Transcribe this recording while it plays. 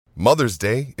Mother's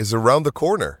Day is around the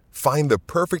corner. Find the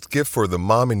perfect gift for the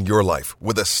mom in your life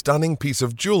with a stunning piece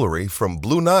of jewelry from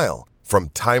Blue Nile. From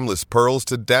timeless pearls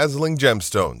to dazzling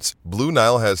gemstones, Blue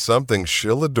Nile has something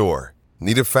she'll adore.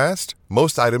 Need it fast?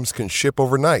 Most items can ship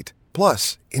overnight.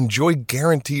 Plus, enjoy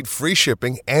guaranteed free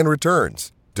shipping and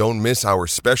returns. Don't miss our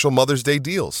special Mother's Day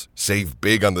deals. Save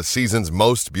big on the season's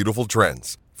most beautiful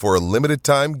trends. For a limited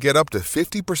time, get up to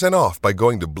 50% off by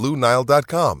going to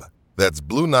BlueNile.com. That's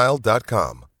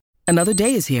BlueNile.com. Another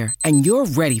day is here, and you're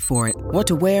ready for it. What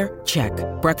to wear? Check.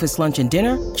 Breakfast, lunch, and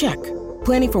dinner? Check.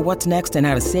 Planning for what's next and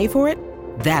how to save for it?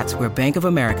 That's where Bank of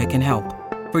America can help.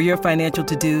 For your financial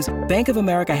to-dos, Bank of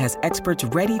America has experts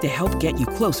ready to help get you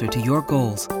closer to your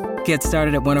goals. Get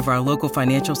started at one of our local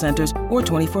financial centers or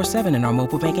 24/7 in our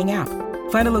mobile banking app.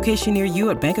 Find a location near you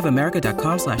at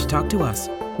bankofamerica.com/talktous.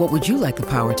 What would you like the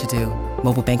power to do?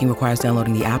 Mobile banking requires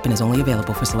downloading the app and is only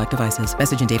available for select devices.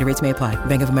 Message and data rates may apply.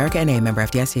 Bank of America NA, member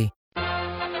FDIC.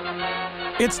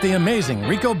 It's the Amazing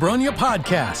Rico Brogna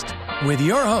podcast with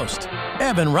your host,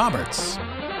 Evan Roberts.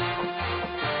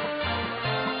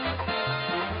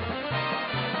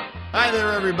 Hi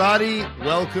there, everybody.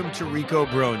 Welcome to Rico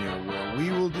Brogna, where we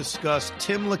will discuss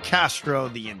Tim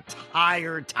LaCastro the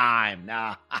entire time.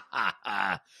 Nah,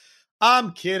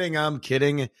 I'm kidding.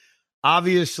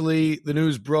 Obviously, the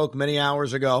news broke many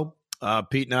hours ago.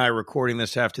 Pete and I are recording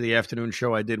this after the afternoon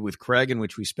show I did with Craig, in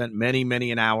which we spent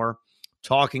many an hour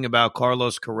talking about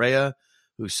Carlos Correa,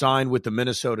 who signed with the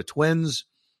Minnesota Twins.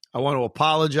 I want to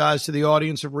apologize to the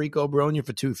audience of Rico Brogna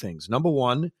for two things. Number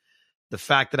one, the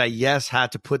fact that I,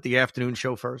 had to put the afternoon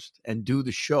show first and do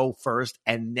the show first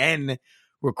and then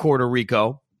record a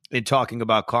Rico in talking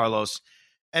about Carlos.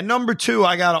 And number two,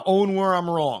 I got to own where I'm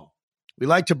wrong. We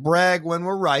like to brag when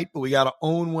we're right, but we got to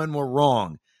own when we're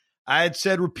wrong. I had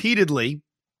said repeatedly,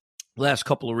 last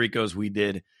couple of Ricos we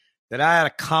did, that I had a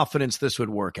confidence this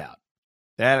would work out.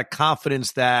 I had a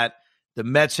confidence that the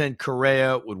Mets and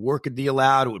Correa would work a deal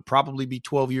out. It would probably be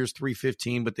 12 years,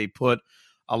 $315, but they put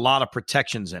a lot of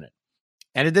protections in it.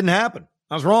 And it didn't happen.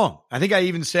 I was wrong. I think I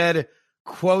even said,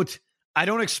 quote, I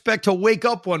don't expect to wake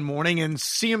up one morning and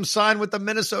see him sign with the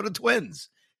Minnesota Twins.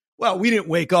 Well, we didn't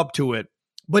wake up to it,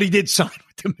 but he did sign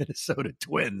with the Minnesota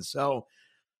Twins. So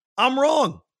I'm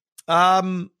wrong.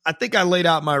 I think I laid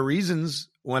out my reasons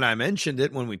when I mentioned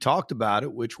it, when we talked about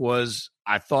it, which was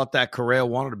I thought that Correa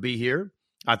wanted to be here.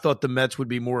 I thought the Mets would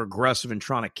be more aggressive in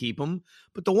trying to keep him.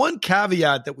 But the one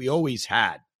caveat that we always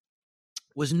had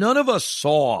was none of us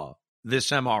saw this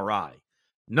MRI.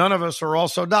 None of us are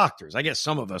also doctors. I guess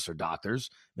some of us are doctors.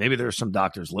 Maybe there's some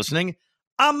doctors listening.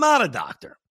 I'm not a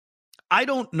doctor. I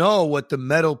don't know what the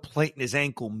metal plate in his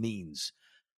ankle means.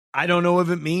 I don't know if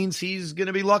it means he's going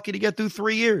to be lucky to get through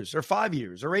 3 years or 5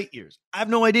 years or 8 years. I have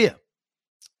no idea.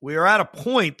 We are at a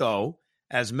point, though,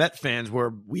 as Met fans,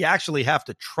 where we actually have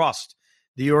to trust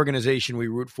the organization we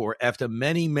root for after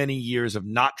many years of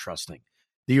not trusting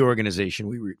the organization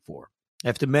we root for.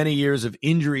 After many years of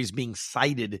injuries being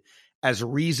cited as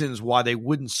reasons why they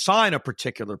wouldn't sign a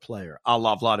particular player, a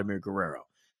la Vladimir Guerrero.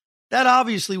 That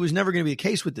obviously was never going to be the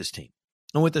case with this team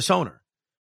and with this owner.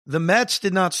 The Mets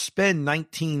did not spend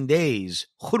 19 days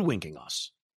hoodwinking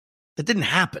us. That didn't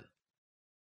happen.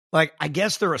 Like, I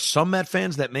guess there are some Met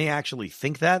fans that may actually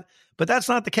think that, but that's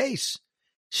not the case.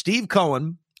 Steve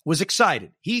Cohen was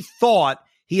excited. He thought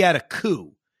he had a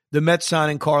coup, the Mets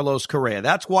signing Carlos Correa.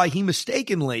 That's why he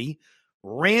mistakenly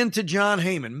ran to John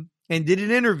Heyman and did an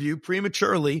interview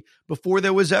prematurely before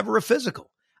there was ever a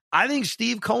physical. I think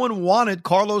Steve Cohen wanted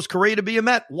Carlos Correa to be a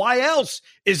Met. Why else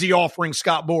is he offering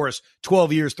Scott Boras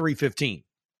 12 years, $315?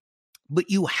 But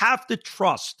you have to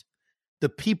trust the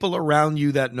people around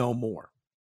you that know more.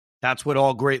 That's what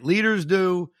all great leaders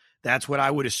do. That's what I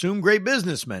would assume great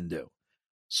businessmen do.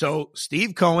 So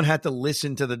Steve Cohen had to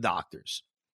listen to the doctors.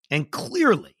 And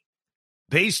clearly,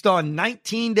 based on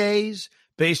 19 days,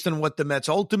 based on what the Mets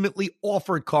ultimately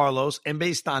offered Carlos, and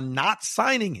based on not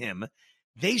signing him,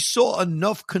 they saw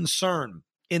enough concern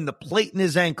in the plate in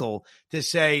his ankle to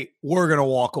say, we're going to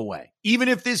walk away. Even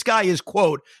if this guy is,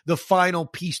 quote, the final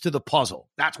piece to the puzzle.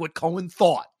 That's what Cohen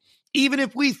thought. Even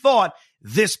if we thought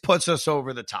this puts us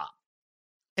over the top.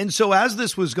 And so as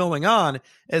this was going on,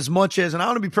 as much as, and I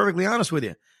want to be perfectly honest with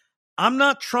you, I'm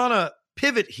not trying to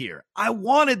pivot here. I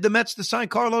wanted the Mets to sign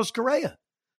Carlos Correa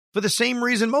for the same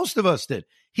reason most of us did.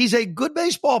 He's a good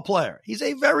baseball player. He's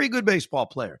a very good baseball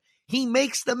player. He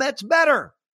makes the Mets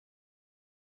better.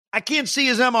 I can't see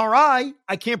his MRI.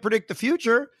 I can't predict the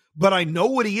future, but I know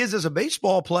what he is as a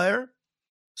baseball player.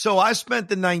 So I spent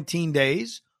the 19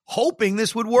 days hoping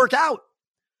this would work out.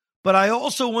 But I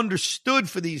also understood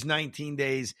for these 19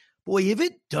 days, boy, if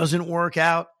it doesn't work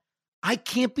out, I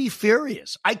can't be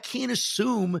furious. I can't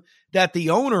assume that the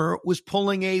owner was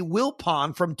pulling a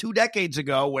Wilpon from 2 decades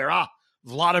ago where,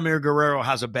 Vladimir Guerrero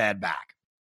has a bad back.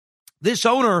 This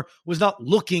owner was not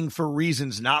looking for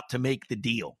reasons not to make the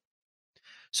deal.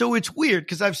 So it's weird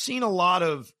because I've seen a lot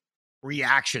of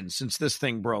reactions since this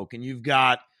thing broke, and you've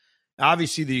got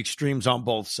obviously the extremes on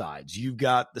both sides. You've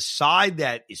got the side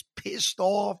that is pissed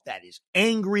off, that is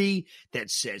angry,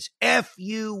 that says, F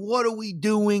you, what are we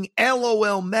doing?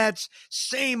 LOL Mets,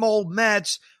 same old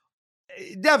Mets,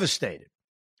 devastated.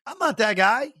 I'm not that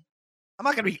guy. I'm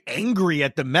not going to be angry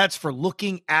at the Mets for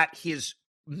looking at his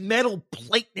metal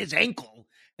plate in his ankle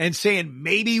and saying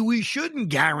maybe we shouldn't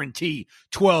guarantee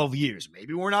 12 years.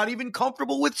 Maybe we're not even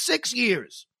comfortable with 6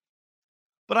 years.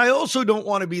 But I also don't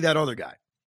want to be that other guy.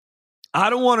 I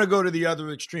don't want to go to the other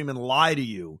extreme and lie to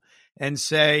you and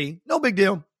say, no big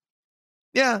deal.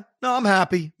 Yeah, no, I'm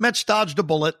happy. Mets dodged a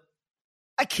bullet.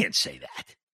 I can't say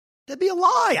that. That'd be a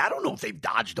lie. I don't know if they've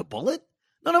dodged a bullet.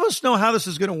 None of us know how this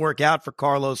is going to work out for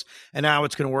Carlos and how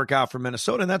it's going to work out for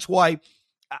Minnesota. And that's why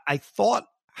I thought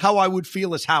how I would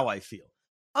feel is how I feel.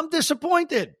 I'm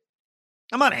disappointed.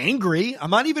 I'm not angry. I'm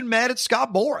not even mad at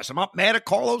Scott Boras. I'm not mad at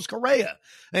Carlos Correa.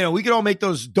 We could all make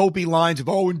those dopey lines of,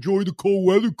 enjoy the cold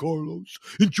weather, Carlos.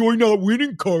 Enjoy not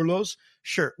winning, Carlos.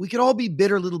 Sure, we could all be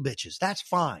bitter little bitches. That's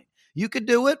fine. You could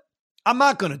do it. I'm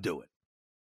not going to do it.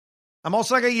 I'm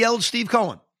also not going to yell at Steve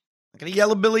Cohen. I'm not going to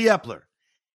yell at Billy Epler.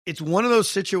 It's one of those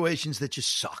situations that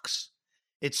just sucks.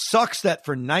 It sucks that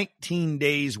for 19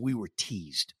 days we were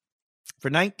teased. For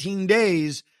 19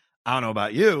 days, I don't know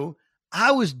about you,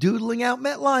 I was doodling out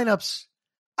Met lineups.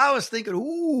 I was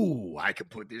thinking, I could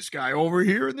put this guy over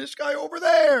here and this guy over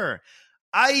there.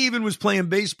 I even was playing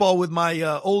baseball with my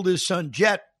oldest son,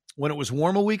 Jet, when it was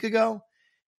warm a week ago,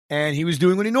 and he was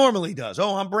doing what he normally does.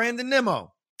 I'm Brandon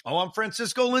Nimmo. I'm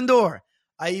Francisco Lindor.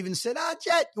 I even said,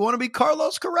 Jet, you want to be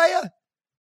Carlos Correa?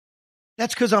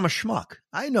 That's because I'm a schmuck.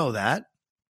 I know that.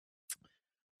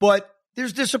 But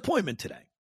there's disappointment today.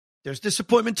 There's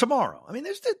disappointment tomorrow.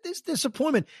 There's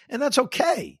disappointment, and that's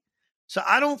okay. So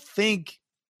I don't think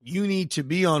you need to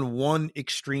be on one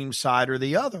extreme side or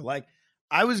the other. Like,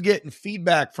 I was getting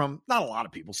feedback from not a lot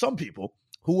of people, some people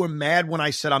who were mad when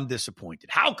I said I'm disappointed.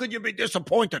 How could you be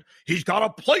disappointed? He's got a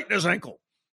plate in his ankle.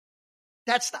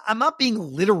 I'm not being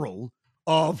literal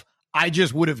of I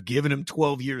just would have given him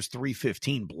 12 years,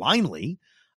 $315 blindly.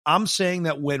 I'm saying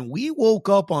that when we woke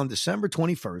up on December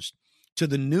 21st, to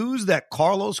the news that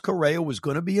Carlos Correa was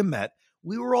going to be a Met,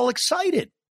 we were all excited.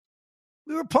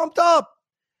 We were pumped up.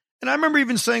 And I remember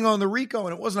even saying on the Rico,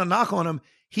 and it wasn't a knock on him,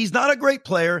 he's not a great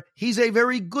player. He's a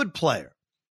very good player.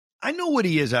 I know what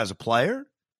he is as a player.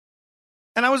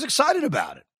 And I was excited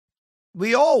about it.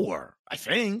 We all were, I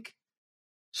think.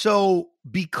 So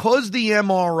because the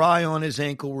MRI on his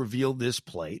ankle revealed this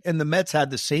plate, and the Mets had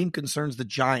the same concerns the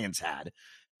Giants had,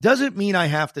 doesn't mean I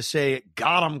have to say,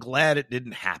 God, I'm glad it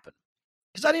didn't happen.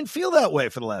 Because I didn't feel that way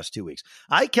for the last 2 weeks.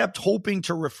 I kept hoping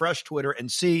to refresh Twitter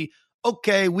and see,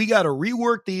 okay, we got a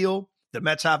rework deal. The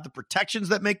Mets have the protections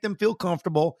that make them feel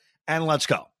comfortable, and let's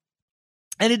go.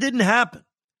 And it didn't happen.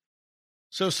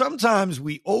 So sometimes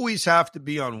we always have to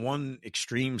be on one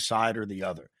extreme side or the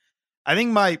other. I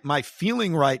think my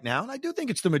feeling right now, and I do think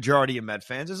it's the majority of Met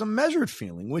fans, is a measured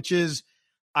feeling, which is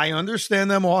I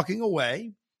understand them walking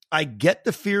away. I get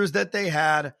the fears that they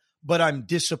had, but I'm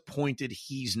disappointed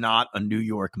he's not a New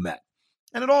York Met.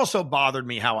 And it also bothered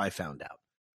me how I found out.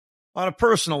 On a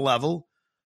personal level,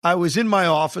 I was in my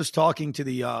office talking to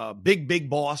the big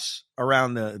boss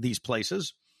around these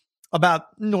places about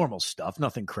normal stuff,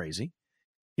 nothing crazy.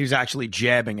 He was actually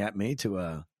jabbing at me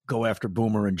to go after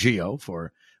Boomer and Gio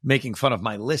for making fun of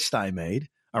my list I made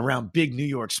around big New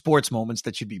York sports moments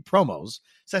that should be promos.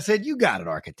 So I said, you got it,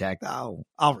 architect. I'll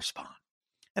respond.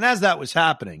 And as that was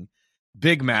happening,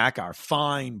 Big Mac, our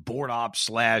fine board op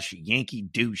 / Yankee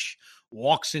douche,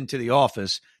 walks into the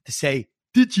office to say,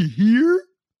 did you hear?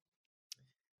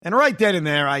 And right then and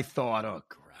there, I thought, oh,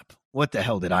 crap. What the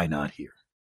hell did I not hear?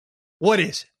 What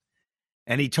is it?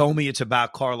 And he told me it's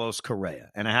about Carlos Correa.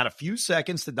 And I had a few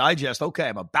seconds to digest. Okay,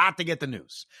 I'm about to get the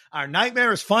news. Our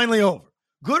nightmare is finally over.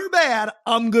 Good or bad,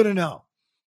 I'm going to know.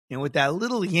 And with that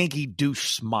little Yankee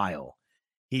douche smile,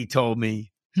 he told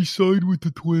me he signed with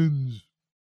the Twins.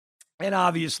 And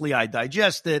obviously I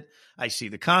digest it. I see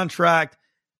the contract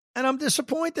and I'm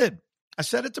disappointed. I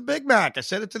said it to Big Mac. I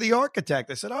said it to the architect.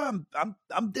 I said,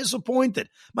 I'm disappointed.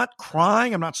 I'm not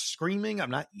crying. I'm not screaming.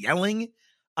 I'm not yelling.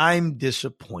 I'm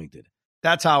disappointed.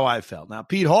 That's how I felt. Now,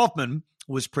 Pete Hoffman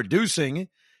was producing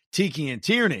Tiki and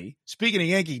Tierney. Speaking of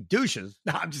Yankee douches,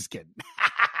 no, I'm just kidding.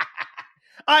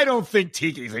 I don't think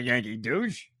Tiki's a Yankee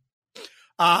douche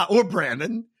or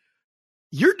Brandon.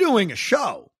 you're doing a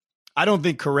show. I don't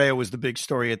think Correa was the big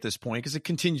story at this point because it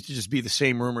continues to just be the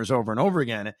same rumors over and over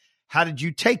again. How did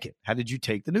you take it? How did you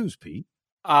take the news, Pete?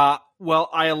 Well,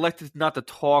 I elected not to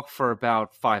talk for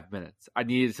about 5 minutes. I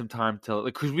needed some time to,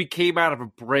 because we came out of a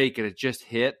break and it just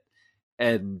hit,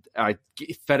 and I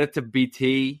fed it to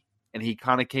BT, and he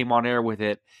kind of came on air with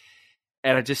it,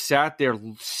 and I just sat there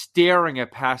staring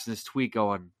at Passan's tweet,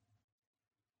 going,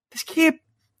 "This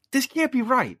can't be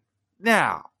right.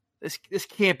 Now, this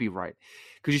can't be right."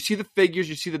 Because you see the figures,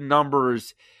 you see the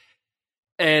numbers,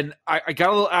 and I got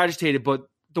a little agitated. But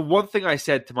the one thing I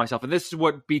said to myself, and this is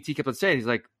what BT kept on saying, he's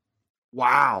like,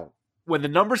 "Wow." When the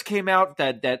numbers came out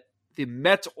that the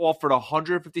Mets offered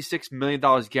 $156 million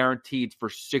guaranteed for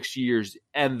 6 years,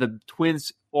 and the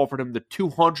Twins offered him the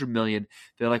 $200 million,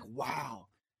 they're like, "Wow,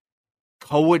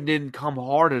 Cohen didn't come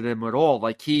hard at him at all.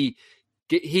 Like he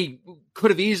could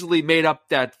have easily made up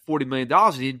that $40 million,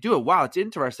 and he didn't do it. Wow, it's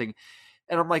interesting."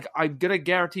 And I'm like, I'm going to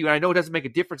guarantee you, and I know it doesn't make a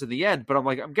difference in the end, but I'm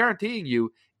like, I'm guaranteeing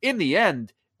you, in the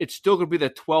end, it's still going to be the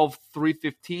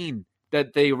 12,315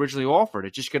 that they originally offered.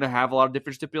 It's just going to have a lot of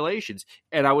different stipulations.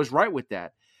 And I was right with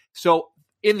that. So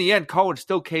in the end, Cohen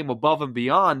still came above and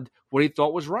beyond what he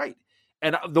thought was right.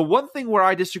 And the one thing where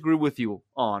I disagree with you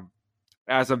on,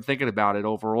 as I'm thinking about it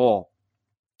overall,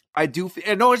 I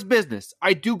know it's business.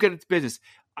 I do get it's business.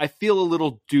 I feel a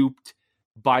little duped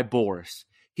by Boris.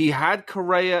 He had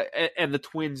Correa and the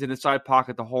Twins in his side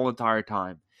pocket the whole entire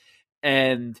time.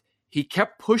 And he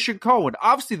kept pushing Cohen.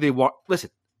 Obviously,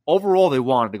 overall, they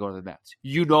wanted to go to the Mets.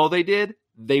 You know they did.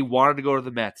 They wanted to go to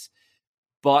the Mets.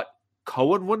 But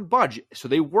Cohen wouldn't budge. So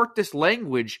they worked this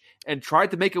language and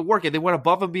tried to make it work. And they went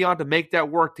above and beyond to make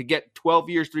that work to get 12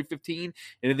 years, 315.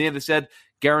 And in the end, they said,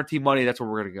 guarantee money, that's where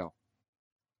we're going to go.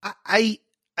 I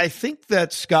think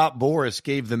that Scott Boras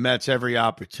gave the Mets every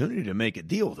opportunity to make a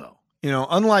deal, though. You know,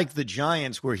 unlike the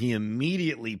Giants, where he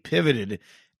immediately pivoted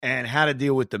and had to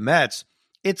deal with the Mets,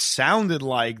 it sounded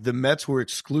like the Mets were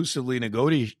exclusively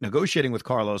negotiating with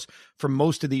Carlos for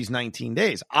most of these 19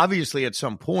 days. Obviously, at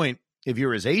some point, if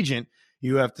you're his agent,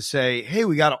 you have to say, hey,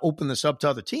 we got to open this up to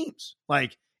other teams.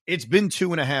 Like, it's been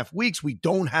 2.5 weeks. We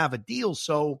don't have a deal.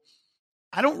 So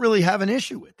I don't really have an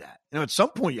issue with that. You know, at some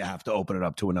point, you have to open it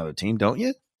up to another team, don't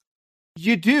you?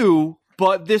 You do,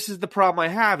 but this is the problem I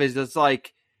have is it's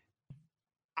like,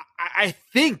 I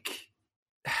think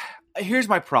here's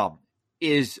my problem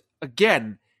is,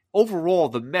 again, overall,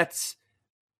 the Mets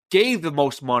gave the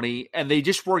most money and they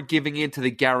just weren't giving in to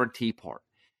the guarantee part.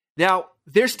 Now,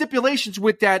 there's stipulations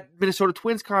with that Minnesota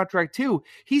Twins contract, too.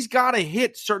 He's got to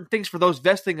hit certain things for those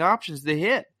vesting options to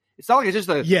hit. It's not like it's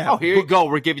just here you go,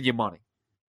 we're giving you money.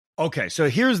 Okay, so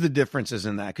here's the differences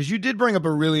in that, because you did bring up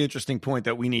a really interesting point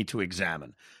that we need to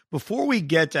examine. Before we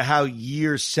get to how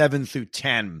years 7 through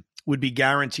 10 would be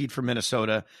guaranteed for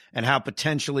Minnesota and how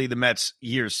potentially the Mets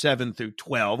years 7 through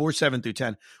 12 or 7 through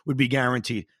 10 would be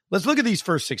guaranteed, let's look at these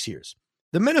first 6 years.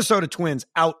 The Minnesota Twins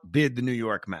outbid the New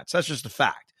York Mets. That's just a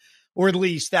fact, or at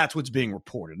least that's what's being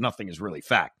reported. Nothing is really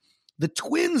fact. The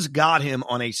Twins got him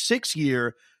on a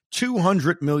 6-year,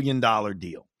 $200 million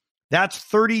deal. That's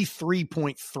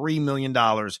 $33.3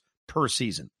 million per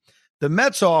season. The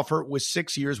Mets offer was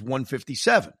 6 years,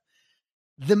 $157.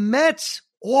 The Mets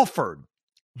offered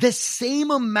the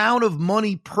same amount of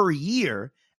money per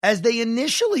year as they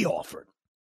initially offered.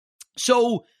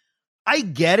 So I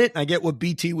get it. I get what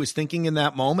BT was thinking in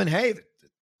that moment. Hey,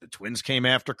 the Twins came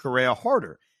after Correa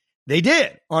harder. They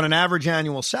did on an average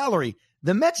annual salary.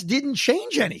 The Mets didn't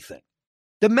change anything.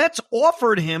 The Mets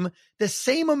offered him the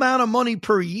same amount of money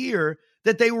per year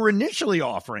that they were initially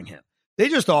offering him. They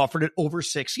just offered it over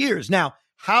 6 years. Now,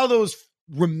 how those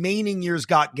remaining years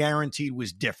got guaranteed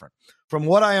was different. From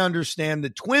what I understand, the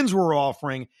Twins were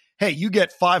offering, hey, you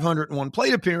get 501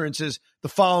 plate appearances, the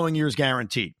following year's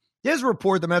guaranteed. There's a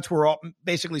report the Mets were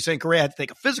basically saying Correa had to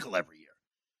take a physical every year.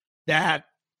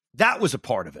 That was a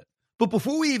part of it. But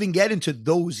before we even get into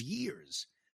those years,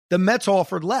 the Mets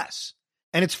offered less.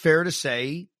 And it's fair to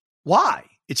say, why?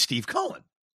 It's Steve Cohen.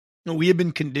 You know, we have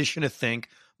been conditioned to think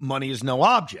money is no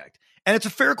object. And it's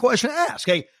a fair question to ask.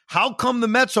 Hey, how come the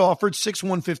Mets offered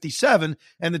 $6,157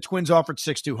 and the Twins offered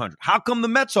 $6,200? How come the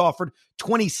Mets offered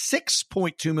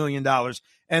 $26.2 million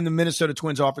and the Minnesota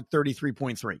Twins offered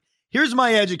 $33.3? Here's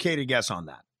my educated guess on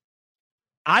that.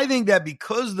 I think that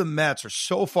because the Mets are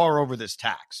so far over this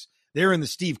tax, they're in the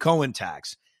Steve Cohen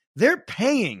tax, they're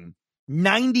paying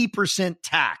 90%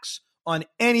 tax on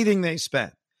anything they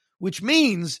spend, which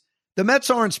means the Mets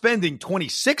aren't spending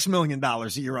 $26 million a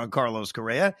year on Carlos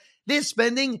Correa. They're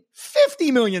spending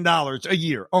 $50 million a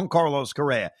year on Carlos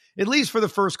Correa, at least for the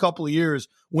first couple of years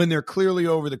when they're clearly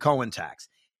over the Cohen tax.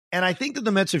 And I think that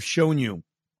the Mets have shown you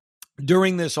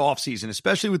during this offseason,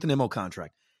 especially with the Nimmo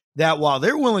contract, that while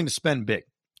they're willing to spend big,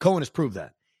 Cohen has proved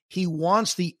that, he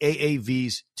wants the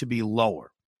AAVs to be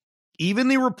lower. Even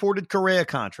the reported Correa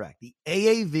contract, the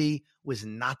AAV was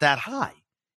not that high.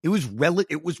 It was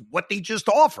what they just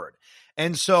offered.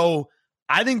 And so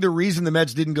I think the reason the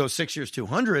Mets didn't go 6 years,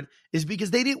 200 is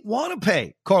because they didn't want to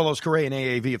pay Carlos Correa an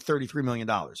AAV of $33 million.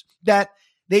 That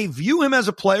they view him as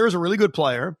a player, as a really good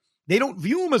player. They don't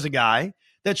view him as a guy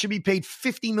that should be paid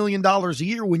 $50 million a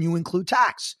year when you include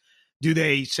tax. Do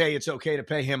they say it's okay to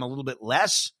pay him a little bit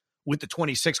less with the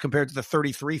 26 compared to the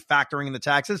 33 factoring in the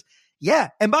taxes? Yeah.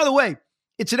 And by the way,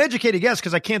 it's an educated guess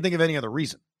because I can't think of any other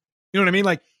reason. You know what I mean?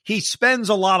 Like, he spends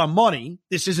a lot of money.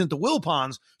 This isn't the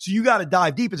Wilpons. So you got to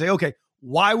dive deep and say, okay,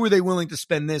 why were they willing to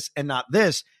spend this and not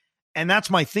this? And that's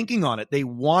my thinking on it. They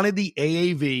wanted the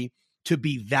AAV to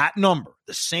be that number,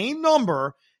 the same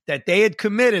number that they had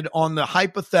committed on the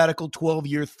hypothetical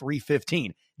 12-year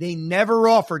 315. They never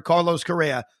offered Carlos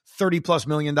Correa $30+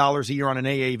 million a year on an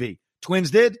AAV.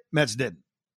 Twins did, Mets didn't.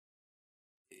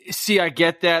 See, I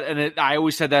get that, and I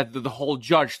always said that the whole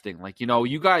Judge thing. Like, you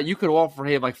could offer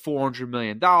him like $400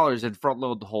 million and front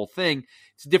load the whole thing.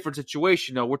 It's a different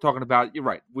situation. We're talking about, you're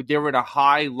right, they're in a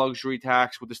high luxury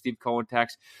tax with the Steve Cohen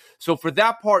tax. So for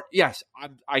that part, yes,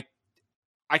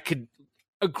 I could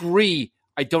agree.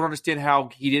 I don't understand how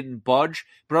he didn't budge,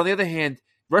 but on the other hand,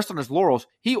 rest on his laurels.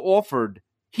 He offered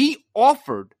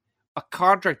a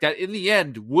contract that in the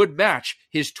end would match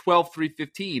his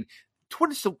 12-315.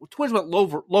 Twins went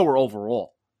lower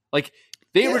overall. Like,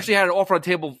 they originally had an offer on the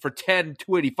table for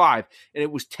 10-285, and it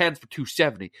was 10 for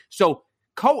 270. So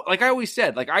Cohen, like I always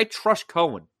said, like, I trust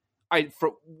Cohen.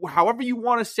 For however you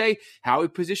want to say how he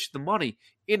positioned the money,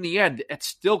 in the end, it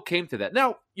still came to that.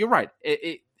 Now, you're right.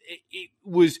 It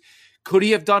was, could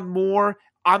he have done more?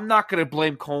 I'm not going to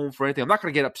blame Cohen for anything. I'm not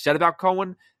going to get upset about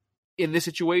Cohen in this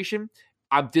situation.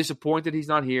 I'm disappointed he's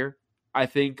not here. I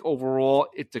think overall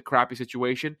it's a crappy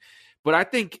situation. But I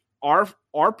think our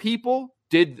people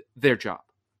did their job.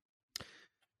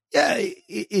 Yeah,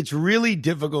 it's really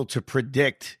difficult to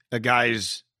predict a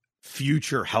guy's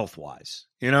future health-wise.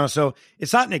 So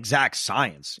it's not an exact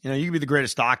science. You can be the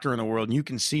greatest doctor in the world, and you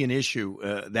can see an issue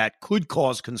that could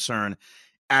cause concern,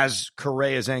 as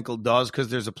Correa's ankle does, because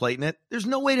there's a plate in it. There's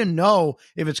no way to know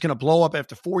if it's going to blow up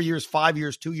after 4 years, 5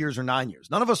 years, 2 years, or 9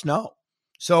 years. None of us know.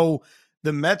 So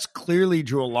the Mets clearly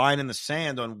drew a line in the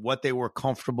sand on what they were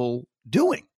comfortable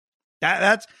doing.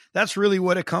 That's really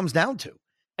what it comes down to.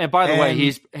 And by the way,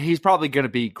 he's probably going to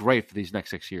be great for these next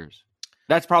 6 years.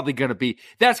 That's going to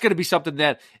be something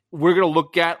that we're going to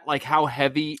look at, like how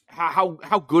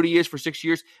good he is for 6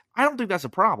 years. I don't think that's a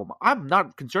problem. I'm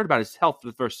not concerned about his health for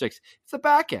the first 6. It's the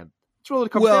back end. That's really what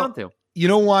it comes down to. You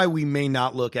know why we may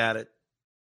not look at it?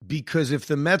 Because if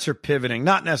the Mets are pivoting,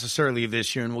 not necessarily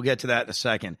this year, and we'll get to that in a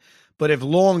second, but if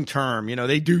long-term,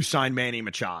 they do sign Manny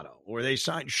Machado, or they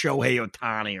sign Shohei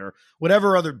Ohtani, or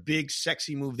whatever other big,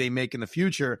 sexy move they make in the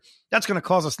future, that's going to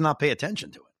cause us to not pay attention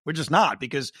to it. We're just not,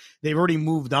 because they've already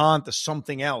moved on to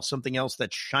something else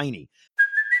that's shiny.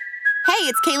 Hey,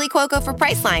 it's Kaylee Cuoco for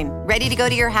Priceline. Ready to go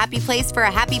to your happy place for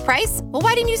a happy price? Well,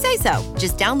 why didn't you say so?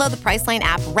 Just download the Priceline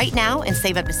app right now and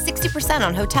save up to 60%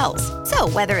 on hotels. So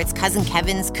whether it's Cousin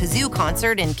Kevin's Kazoo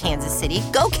Concert in Kansas City,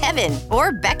 go Kevin,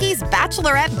 or Becky's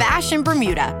Bachelorette Bash in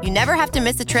Bermuda, you never have to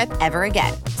miss a trip ever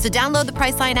again. So download the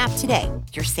Priceline app today.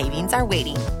 Your savings are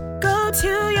waiting. Go to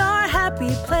your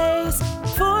happy place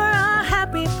for a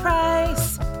happy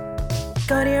price.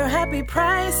 Go to your happy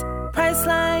price,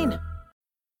 Priceline.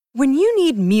 When you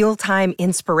need mealtime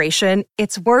inspiration,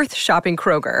 it's worth shopping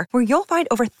Kroger, where you'll find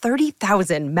over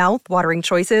 30,000 mouth-watering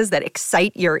choices that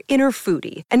excite your inner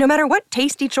foodie. And no matter what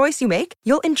tasty choice you make,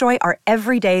 you'll enjoy our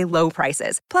everyday low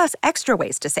prices, plus extra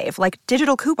ways to save, like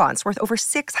digital coupons worth over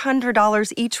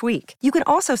 $600 each week. You can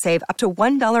also save up to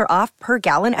 $1 off per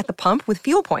gallon at the pump with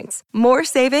fuel points. More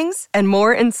savings and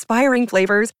more inspiring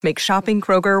flavors make shopping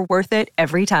Kroger worth it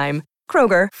every time.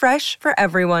 Kroger, fresh for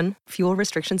everyone. Fuel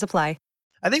restrictions apply.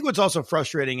 I think what's also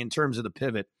frustrating in terms of the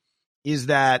pivot is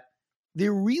that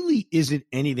there really isn't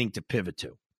anything to pivot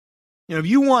to. If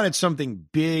you wanted something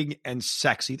big and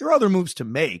sexy, there are other moves to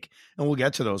make, and we'll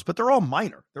get to those, but they're all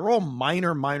minor. They're all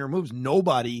minor moves.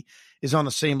 Nobody is on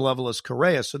the same level as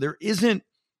Correa, so there isn't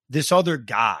this other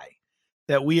guy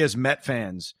that we as Met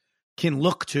fans can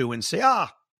look to and say,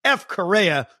 F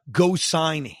Correa, go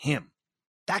sign him.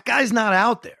 That guy's not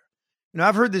out there.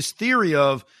 I've heard this theory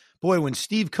of, boy, when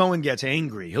Steve Cohen gets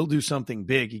angry, he'll do something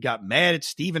big. He got mad at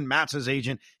Steven Matz's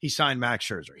agent. He signed Max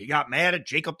Scherzer. He got mad at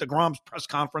Jacob deGrom's press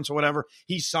conference or whatever.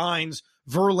 He signs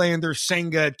Verlander,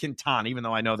 Senga, and Quintana, even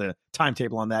though I know the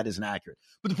timetable on that isn't accurate.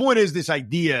 But the point is this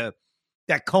idea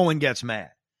that Cohen gets mad.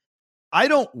 I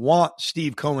don't want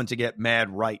Steve Cohen to get mad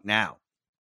right now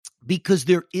because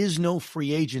there is no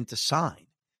free agent to sign.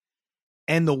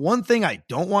 And the one thing I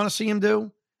don't want to see him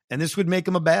do, and this would make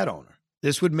him a bad owner,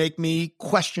 this would make me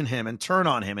question him and turn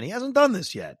on him, and he hasn't done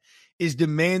this yet, is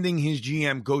demanding his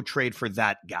GM go trade for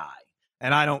that guy.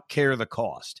 And I don't care the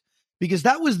cost. Because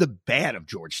that was the bad of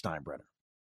George Steinbrenner.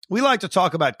 We like to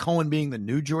talk about Cohen being the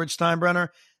new George Steinbrenner.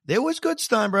 There was good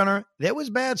Steinbrenner. There was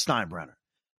bad Steinbrenner.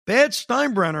 Bad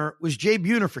Steinbrenner was Jay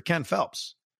Buhner for Ken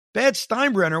Phelps. Bad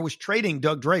Steinbrenner was trading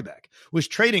Doug Drabeck, was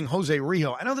trading Jose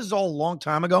Rijo. I know this is all a long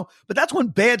time ago, but that's when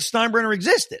bad Steinbrenner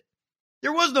existed.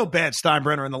 There was no bad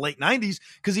Steinbrenner in the late 90s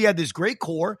because he had this great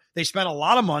core. They spent a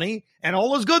lot of money and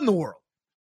all was good in the world.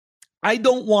 I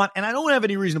don't want, and I don't have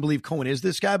any reason to believe Cohen is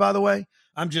this guy, by the way.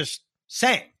 I'm just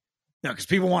saying, because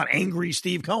people want angry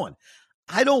Steve Cohen.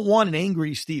 I don't want an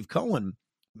angry Steve Cohen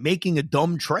making a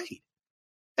dumb trade.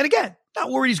 And again, not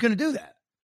worried he's going to do that.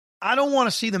 I don't want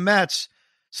to see the Mets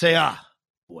say,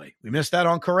 boy, we missed that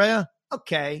on Correa.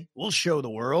 Okay, we'll show the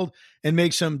world and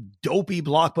make some dopey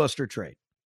blockbuster trade.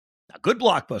 A good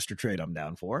blockbuster trade I'm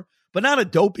down for, but not a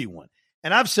dopey one.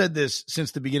 And I've said this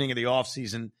since the beginning of the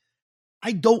offseason.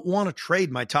 I don't want to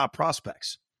trade my top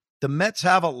prospects. The Mets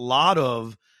have a lot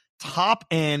of top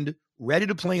end, ready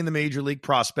to play in the major league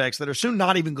prospects that are soon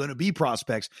not even going to be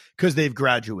prospects because they've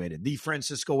graduated. The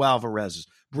Francisco Alvarez's,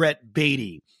 Brett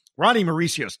Beatty, Ronnie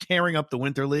Mauricio's tearing up the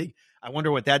Winter League. I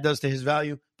wonder what that does to his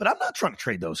value, but I'm not trying to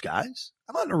trade those guys.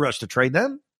 I'm not in a rush to trade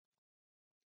them.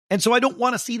 And so I don't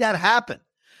want to see that happen.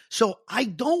 So I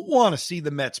don't want to see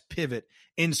the Mets pivot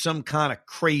in some kind of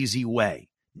crazy way.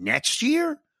 Next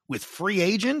year with free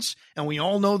agents, and we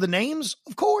all know the names,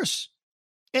 of course.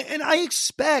 And I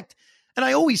expect, and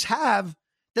I always have,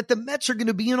 that the Mets are going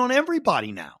to be in on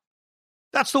everybody now.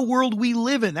 That's the world we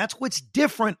live in. That's what's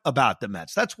different about the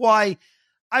Mets. That's why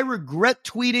I regret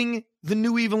tweeting the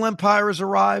new evil empire has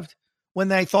arrived when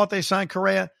they thought they signed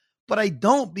Correa, but I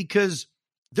don't because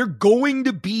they're going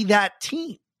to be that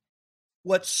team.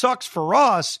 What sucks for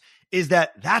us is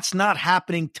that that's not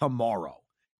happening tomorrow.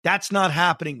 That's not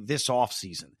happening this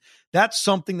offseason. That's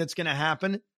something that's going to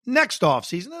happen next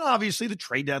offseason. And obviously the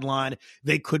trade deadline,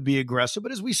 they could be aggressive.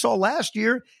 But as we saw last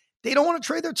year, they don't want to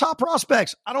trade their top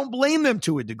prospects. I don't blame them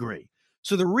to a degree.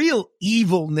 So the real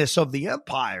evilness of the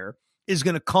empire is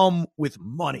going to come with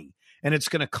money, and it's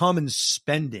going to come in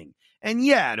spending. And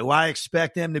yeah, do I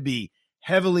expect them to be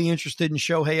heavily interested in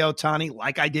Shohei Ohtani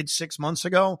like I did 6 months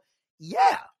ago?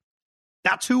 Yeah,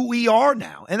 that's who we are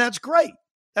now. And that's great.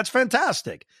 That's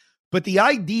fantastic. But the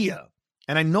idea,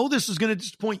 and I know this is going to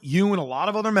disappoint you and a lot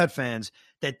of other Met fans,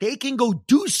 that they can go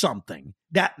do something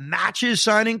that matches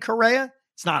signing Correa,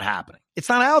 it's not happening. It's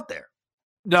not out there.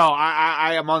 No,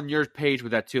 I am on your page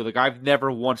with that too. Like I've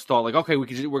never once thought like, okay, we're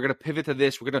going to pivot to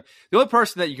this. The only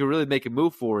person that you can really make a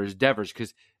move for is Devers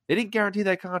because they didn't guarantee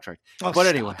that contract. Oh, but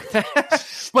anyway,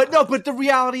 but the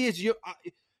reality is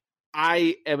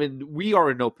we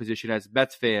are in no position as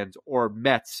Mets fans or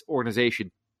Mets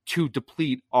organization to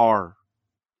deplete our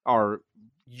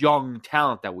young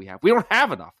talent that we have. We don't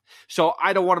have enough. So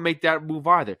I don't want to make that move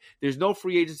either. There's no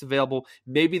free agents available.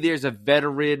 Maybe there's a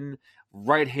veteran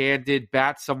right-handed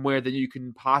bat somewhere that you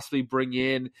can possibly bring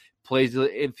in, plays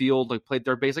the infield, like play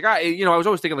third base. Like I was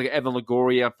always thinking like Evan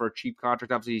Longoria for a cheap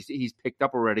contract. Obviously he's picked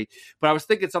up already, but I was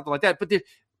thinking something like that. But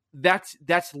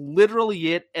that's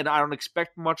literally it, and I don't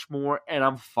expect much more, and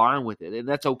I'm fine with it, and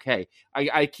that's okay.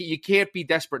 You can't be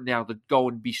desperate now to go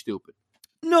and be stupid.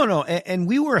 No, and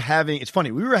we were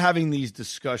having these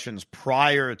discussions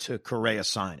prior to Correa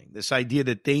signing, this idea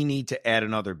that they need to add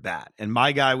another bat. And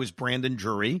my guy was Brandon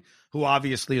Drury, who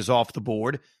obviously is off the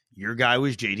board. Your guy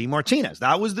was JD Martinez.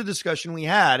 That was the discussion we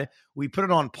had. We put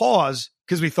it on pause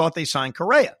because we thought they signed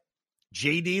Correa.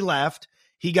 JD left.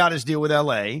 He got his deal with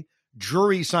LA.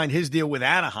 Drury signed his deal with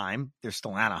Anaheim. They're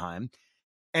still Anaheim.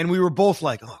 And we were both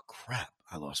like, oh, crap.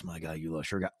 I lost my guy. You lost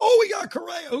your guy. Oh, we got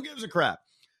Correa. Who gives a crap?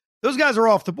 Those guys are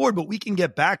off the board, but we can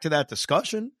get back to that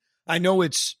discussion. I know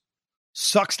it's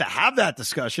sucks to have that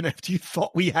discussion after you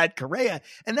thought we had Correa,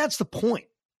 and that's the point.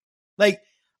 Like,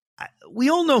 we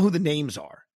all know who the names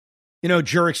are.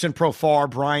 Jurickson Profar,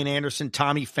 Brian Anderson,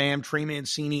 Tommy Pham, Trey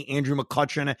Mancini, Andrew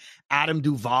McCutchen, Adam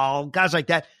Duvall, guys like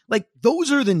that. Like,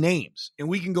 those are the names, and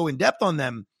we can go in depth on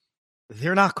them.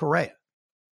 They're not Correa,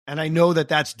 and I know that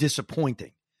that's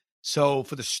disappointing. So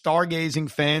for the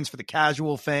stargazing fans, for the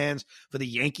casual fans, for the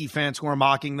Yankee fans who are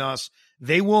mocking us,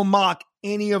 they will mock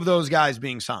any of those guys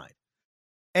being signed.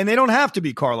 And they don't have to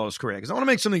be Carlos Correa, because I want to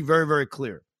make something very, very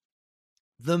clear.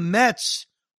 The Mets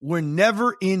were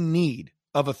never in need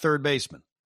of a third baseman.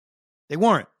 They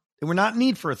weren't. They were not in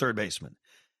need for a third baseman.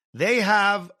 They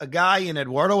have a guy in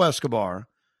Eduardo Escobar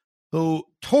who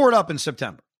tore it up in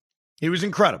September. He was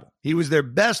incredible. He was their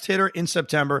best hitter in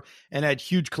September and had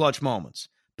huge clutch moments.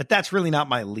 But that's really not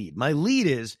my lead. My lead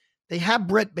is they have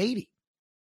Brett Beatty.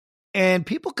 And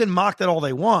people can mock that all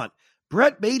they want.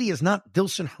 Brett Beatty is not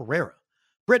Dilson Herrera.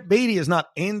 Brett Beatty is not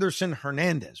Anderson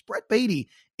Hernandez. Brett Beatty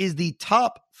is the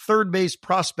top third base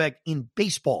prospect in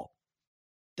baseball.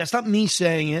 That's not me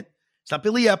saying it. It's not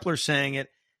Billy Epler saying it.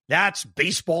 That's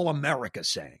Baseball America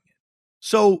saying it.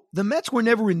 So the Mets were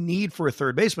never in need for a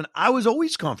third baseman. I was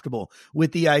always comfortable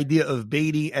with the idea of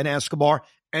Beatty and Escobar,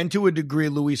 and to a degree,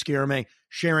 Luis Guillorme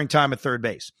sharing time at third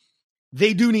base.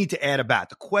 They do need to add a bat.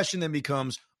 The question then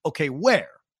becomes, okay, where?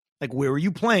 Like, where are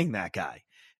you playing that guy?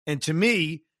 And to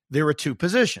me, there are two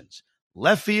positions,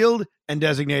 left field and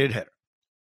designated hitter.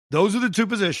 Those are the two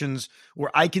positions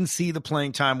where I can see the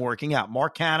playing time working out.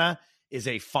 Mark Canha is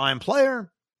a fine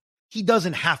player. He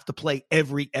doesn't have to play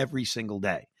every single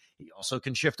day. He also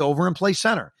can shift over and play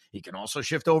center. He can also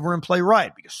shift over and play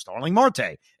right because Starling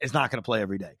Marte is not going to play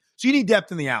every day. So you need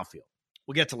depth in the outfield.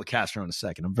 We'll get to LeCastro in a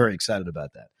second. I'm very excited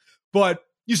about that. But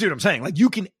you see what I'm saying? Like, you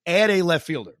can add a left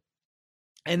fielder,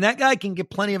 and that guy can get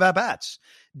plenty of at-bats.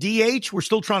 DH, we're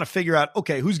still trying to figure out,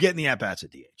 okay, who's getting the at-bats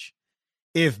at DH?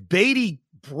 If Beatty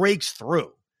breaks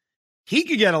through, he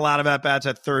could get a lot of at-bats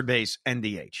at third base and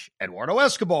DH. Eduardo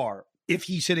Escobar, if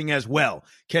he's hitting as well,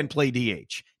 can play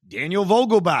DH. Daniel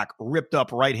Vogelbach ripped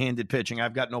up right-handed pitching.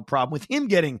 I've got no problem with him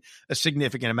getting a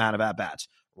significant amount of at-bats.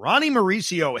 Ronnie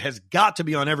Mauricio has got to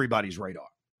be on everybody's radar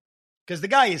because the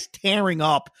guy is tearing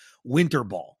up winter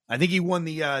ball. I think he won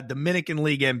the Dominican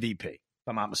League MVP, if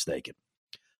I'm not mistaken.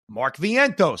 Mark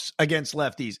Vientos against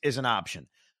lefties is an option.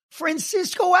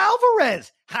 Francisco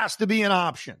Alvarez has to be an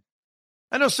option.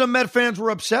 I know some Met fans were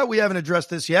upset. We haven't addressed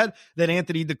this yet. That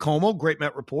Anthony DiComo, great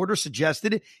Met reporter,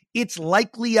 suggested it's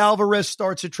likely Alvarez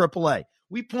starts at AAA.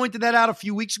 We pointed that out a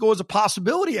few weeks ago as a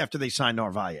possibility after they signed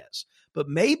Narvaez. But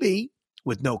maybe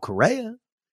with no Correa,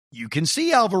 you can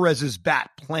see Alvarez's bat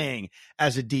playing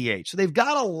as a DH. So they've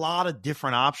got a lot of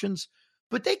different options,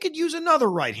 but they could use another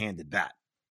right-handed bat,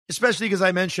 especially because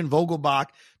I mentioned Vogelbach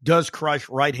does crush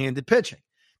right-handed pitching.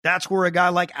 That's where a guy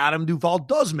like Adam Duvall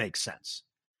does make sense.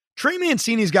 Trey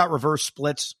Mancini's got reverse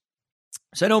splits.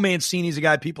 So I know Mancini's a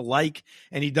guy people like,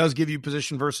 and he does give you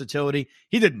position versatility.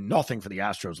 He did nothing for the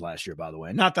Astros last year, by the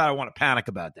way. Not that I want to panic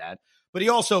about that, but he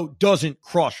also doesn't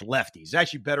crush lefties. He's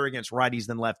actually better against righties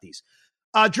than lefties.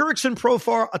 Jurickson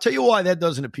Profar, I'll tell you why that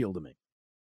doesn't appeal to me.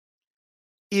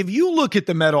 If you look at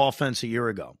the Met offense a year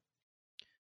ago,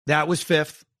 that was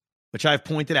fifth, which I've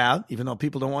pointed out, even though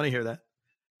people don't want to hear that.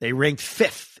 They ranked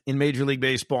fifth in Major League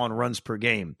Baseball in runs per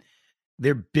game.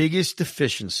 Their biggest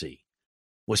deficiency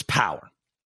was power.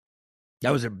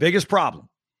 That was their biggest problem.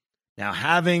 Now,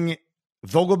 having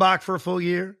Vogelbach for a full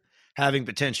year, having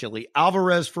potentially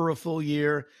Alvarez for a full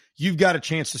year, you've got a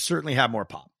chance to certainly have more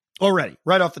pop. Already,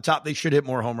 right off the top, they should hit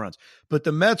more home runs. But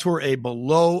the Mets were a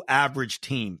below-average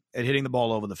team at hitting the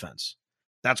ball over the fence.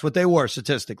 That's what they were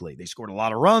statistically. They scored a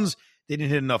lot of runs. They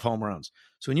didn't hit enough home runs.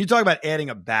 So when you talk about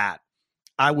adding a bat,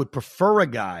 I would prefer a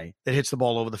guy that hits the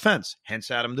ball over the fence,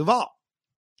 hence Adam Duvall.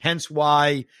 Hence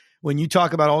why when you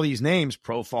talk about all these names,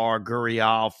 Profar,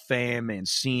 Gurriel, Pham,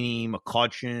 Mancini,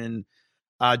 McCutchen,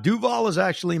 Duvall is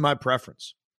actually my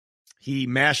preference. He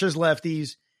mashes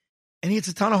lefties, and he hits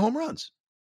a ton of home runs.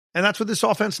 And that's what this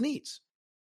offense needs.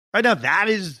 Right now, that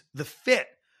is the fit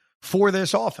for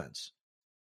this offense.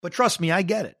 But trust me, I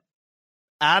get it.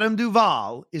 Adam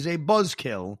Duvall is a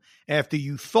buzzkill after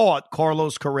you thought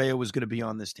Carlos Correa was going to be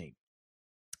on this team.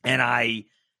 And I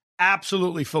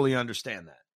absolutely fully understand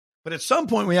that. But at some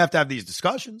point, we have to have these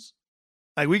discussions.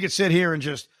 Like, we could sit here and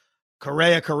just,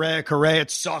 Correa,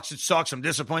 it sucks, I'm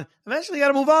disappointed. Eventually, you got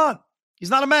to move on. He's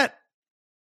not a Met.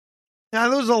 Now,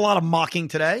 there was a lot of mocking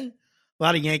today. A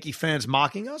lot of Yankee fans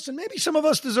mocking us, and maybe some of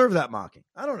us deserve that mocking.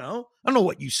 I don't know. I don't know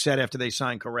what you said after they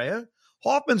signed Correa.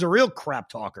 Hoffman's a real crap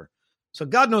talker. So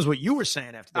God knows what you were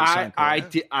saying after they signed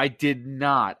Correa. I did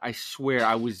not. I swear.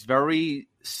 I was very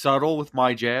subtle with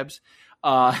my jabs.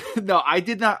 No, I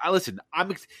did not. Listen,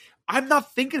 I'm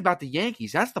not thinking about the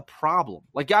Yankees. That's the problem.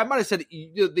 Like, I might have said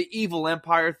the evil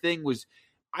empire thing was,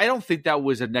 I don't think that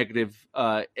was a negative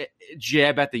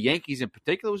jab at the Yankees in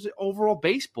particular. It was overall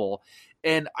baseball.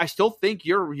 And I still think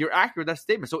you're accurate in that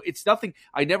statement. So it's nothing.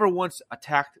 I never once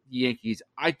attacked the Yankees.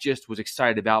 I just was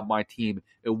excited about my team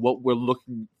and what we're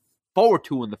looking forward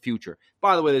to in the future.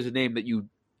 By the way, there's a name that you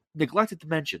neglected to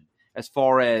mention as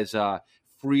far as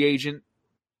free agent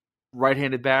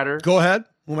right-handed batter. Go ahead.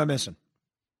 Who am I missing?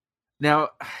 Now,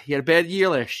 he had a bad year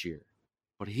last year,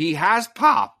 but he has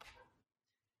pop.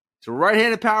 He's a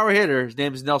right-handed power hitter. His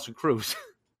name is Nelson Cruz.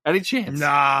 Any chance?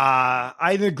 Nah,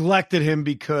 I neglected him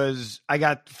because I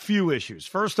got few issues.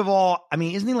 First of all, I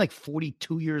mean, isn't he like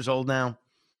 42 years old now?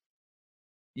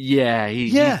 Yeah,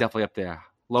 he's definitely up there.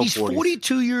 He's 40s.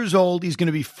 42 years old. He's going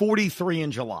to be 43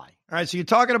 in July. All right, so you're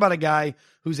talking about a guy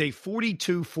who's a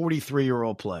 42,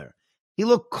 43-year-old player. He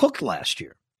looked cooked last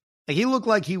year. Like, he looked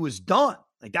like he was done.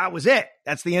 Like, that was it.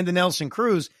 That's the end of Nelson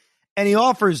Cruz. And he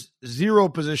offers zero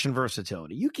position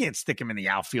versatility. You can't stick him in the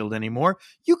outfield anymore.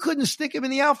 You couldn't stick him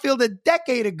in the outfield a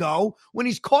decade ago when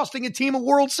he's costing a team a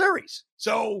World Series.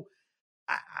 So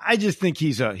I just think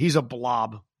he's a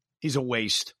blob. He's a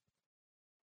waste.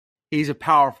 He's a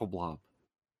powerful blob.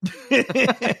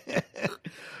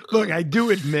 Look, I do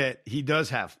admit he does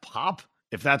have pop,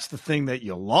 if that's the thing that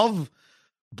you love.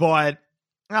 But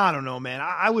I don't know, man.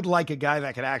 I would like a guy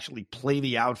that could actually play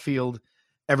the outfield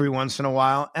every once in a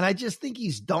while. And I just think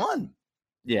he's done.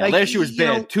 Yeah, like, last year was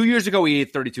bad. 2 years ago, he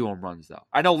hit 32 home runs, though.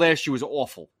 I know last year was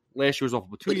awful. But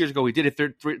 2 years ago, he did hit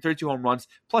 32 home runs.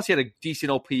 Plus, he had a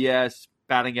decent OPS,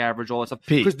 batting average, all that stuff.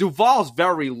 Because Duvall's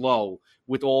very low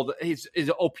with all the his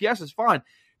OPS is fine,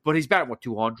 but he's batting,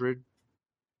 200?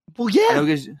 Well, yeah.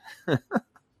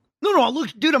 No, look,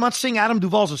 dude, I'm not saying Adam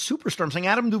Duvall's a superstar. I'm saying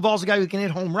Adam Duvall's a guy who can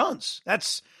hit home runs.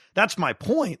 That's my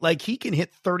point. Like, he can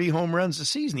hit 30 home runs a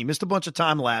season. He missed a bunch of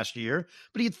time last year,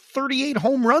 but he had 38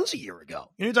 home runs a year ago.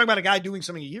 You're talking about a guy doing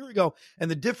something a year ago,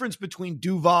 and the difference between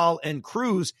Duvall and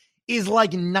Cruz is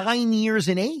like 9 years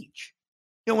in age.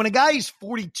 When a guy is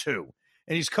 42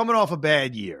 and he's coming off a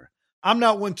bad year, I'm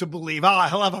not one to believe,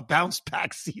 he'll have a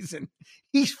bounce-back season.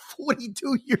 He's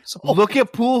 42 years old. Look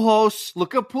at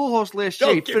Pujols. Last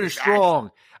year. He finished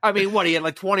strong. I mean, he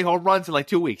had 20 home runs in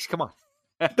 2 weeks. Come on.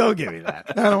 Don't give me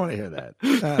that. I don't want to hear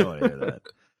that.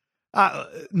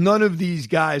 None of these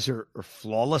guys are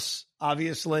flawless,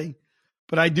 obviously.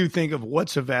 But I do think of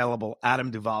what's available,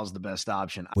 Adam Duvall's the best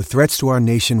option. With threats to our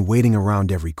nation waiting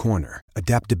around every corner,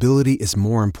 adaptability is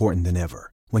more important than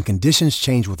ever. When conditions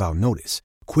change without notice,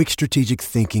 quick strategic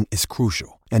thinking is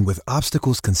crucial. And with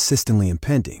obstacles consistently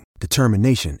impending,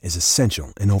 determination is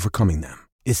essential in overcoming them.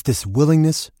 It's this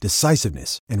willingness,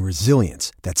 decisiveness, and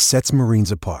resilience that sets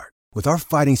Marines apart. With our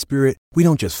fighting spirit, we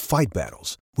don't just fight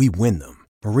battles, we win them.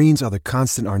 Marines are the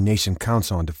constant our nation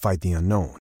counts on to fight the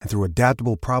unknown. And through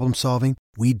adaptable problem solving,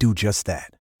 we do just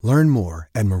that. Learn more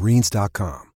at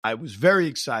Marines.com. I was very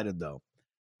excited, though,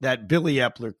 that Billy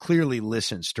Epler clearly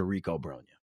listens to Rico Brogna.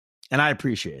 And I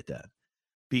appreciate that.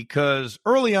 Because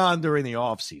early on during the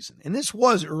offseason, and this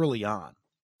was early on,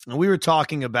 and we were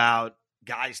talking about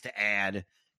guys to add,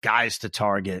 guys to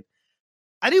target.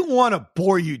 I didn't want to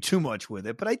bore you too much with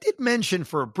it, but I did mention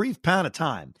for a brief amount of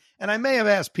time, and I may have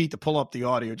asked Pete to pull up the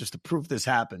audio just to prove this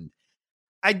happened.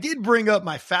 I did bring up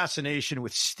my fascination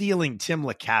with stealing Tim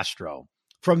LeCastro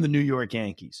from the New York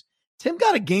Yankees. Tim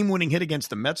got a game-winning hit against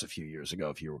the Mets a few years ago,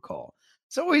 if you recall.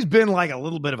 It's always been like a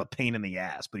little bit of a pain in the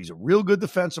ass, but he's a real good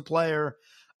defensive player,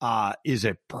 is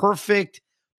a perfect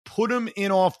put him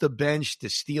in off the bench to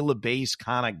steal a base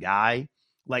kind of guy.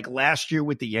 Like last year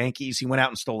with the Yankees, he went out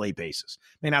and stole 8 bases.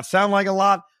 May not sound like a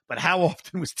lot, but how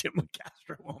often was Tim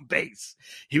LeCastro on base?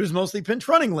 He was mostly pinch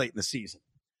running late in the season.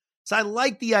 So I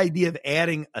like the idea of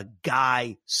adding a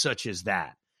guy such as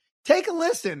that. Take a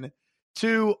listen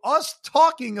to us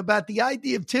talking about the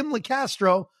idea of Tim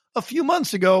LeCastro a few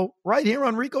months ago right here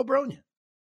on Rico Brogna.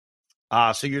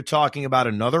 So you're talking about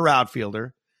another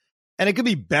outfielder, and it could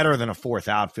be better than a fourth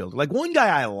outfielder. Like, one guy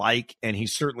I like, and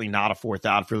he's certainly not a fourth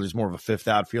outfielder, he's more of a fifth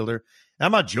outfielder, and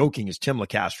I'm not joking, is Tim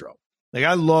LeCastro. Like,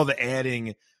 I love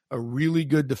adding a really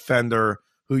good defender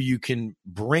who you can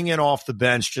bring in off the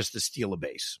bench just to steal a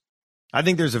base. I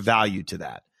think there's a value to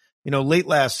that. Late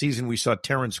last season, we saw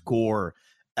Terrence Gore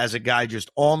as a guy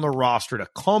just on the roster to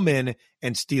come in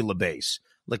and steal a base.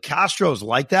 LeCastro's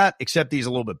like that, except he's a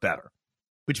little bit better,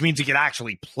 which means he can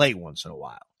actually play once in a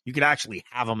while. You could actually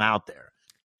have him out there.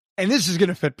 And this is going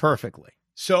to fit perfectly.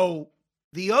 So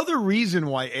the other reason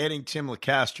why adding Tim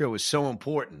LeCastro is so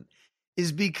important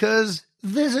is because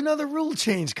there's another rule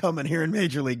change coming here in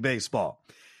Major League Baseball.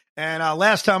 And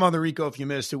last time on the Rico, if you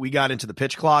missed it, we got into the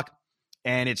pitch clock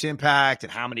and its impact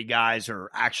and how many guys are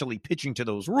actually pitching to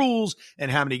those rules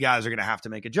and how many guys are going to have to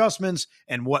make adjustments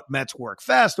and what Mets work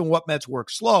fast and what Mets work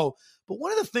slow. But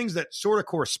one of the things that sort of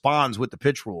corresponds with the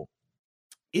pitch rule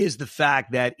is the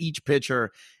fact that each pitcher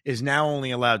is now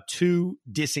only allowed 2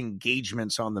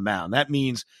 disengagements on the mound. That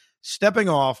means stepping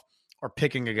off or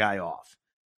picking a guy off.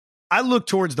 I look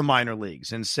towards the minor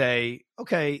leagues and say,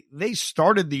 okay, they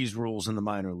started these rules in the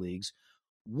minor leagues.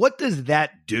 What does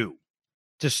that do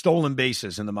to stolen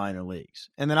bases in the minor leagues?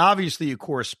 And then obviously you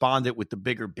correspond it with the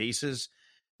bigger bases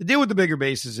The deal with the bigger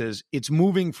bases is it's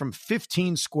moving from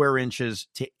 15 square inches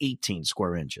to 18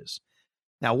 square inches.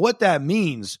 Now, what that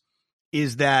means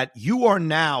is that you are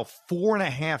now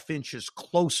 4.5 inches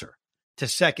closer to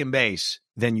second base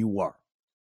than you were.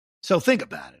 So think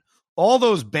about it. All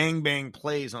those bang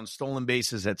plays on stolen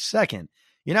bases at second,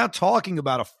 you're now talking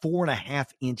about a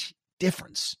 4.5-inch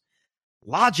difference.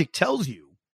 Logic tells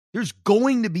you there's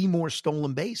going to be more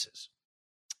stolen bases.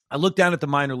 I looked down at the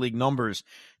minor league numbers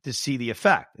to see the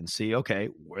effect and see, okay,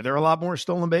 were there a lot more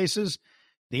stolen bases?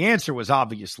 The answer was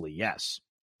obviously yes.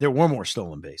 There were more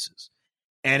stolen bases,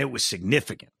 and it was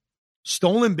significant.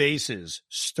 Stolen bases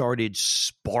started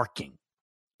sparking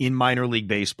in minor league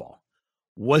baseball.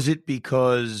 Was it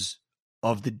because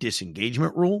of the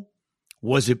disengagement rule?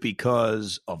 Was it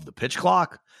because of the pitch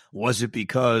clock? Was it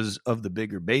because of the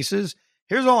bigger bases?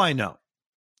 Here's all I know.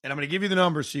 And I'm going to give you the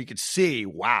numbers so you can see,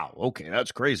 wow, okay,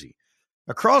 that's crazy.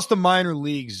 Across the minor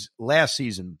leagues last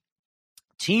season,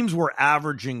 teams were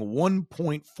averaging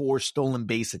 1.4 stolen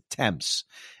base attempts,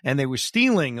 and they were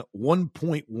stealing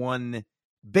 1.1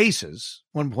 bases,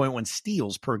 1.1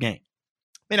 steals per game.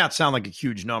 May not sound like a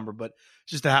huge number, but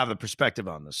just to have the perspective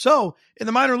on this. So in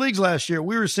the minor leagues last year,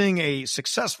 we were seeing a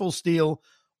successful steal,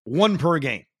 1 per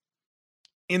game.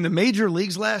 In the major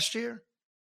leagues last year,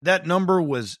 that number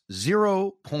was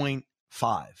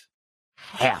 0.5,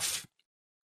 half.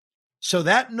 So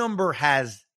that number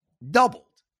has doubled.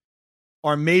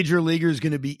 Are major leaguers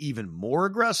going to be even more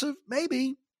aggressive?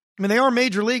 Maybe. I mean, they are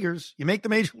major leaguers. You make the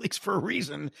major leagues for a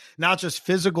reason, not just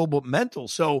physical, but mental.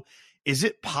 So is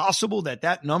it possible that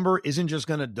that number isn't just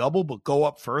going to double, but go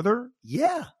up further?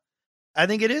 Yeah, I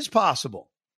think it is possible.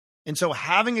 And so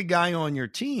having a guy on your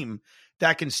team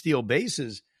that can steal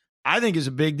bases, I think is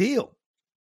a big deal.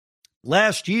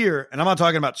 Last year, and I'm not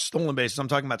talking about stolen bases, I'm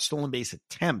talking about stolen base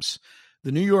attempts.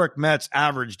 The New York Mets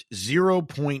averaged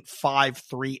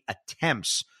 0.53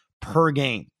 attempts per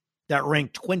game. That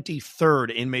ranked 23rd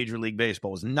in Major League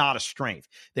Baseball. It was not a strength.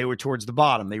 They were towards the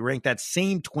bottom. They ranked that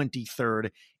same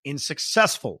 23rd in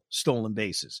successful stolen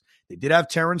bases. They did have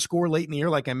Terrence score late in the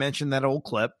year, like I mentioned, that old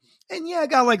clip. And yeah, a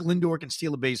guy like Lindor can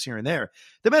steal a base here and there.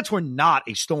 The Mets were not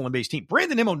a stolen base team.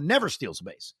 Brandon Nimmo never steals a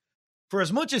base. For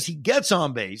as much as he gets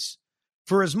on base,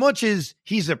 for as much as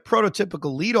he's a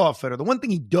prototypical leadoff hitter, the one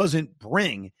thing he doesn't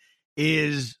bring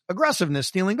is aggressiveness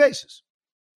stealing bases.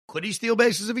 Could he steal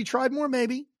bases if he tried more?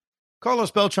 Maybe. Carlos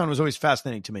Beltran was always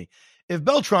fascinating to me. If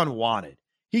Beltran wanted,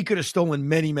 he could have stolen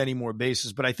many, many more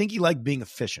bases, but I think he liked being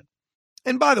efficient.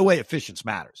 And by the way, efficiency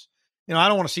matters. You know, I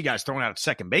don't want to see guys thrown out at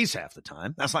second base half the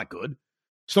time. That's not good.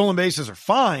 Stolen bases are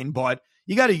fine, but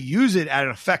you got to use it at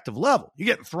an effective level. You're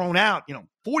getting thrown out,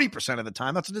 40% of the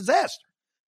time. That's a disaster.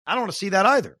 I don't want to see that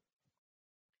either.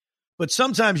 But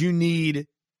sometimes you need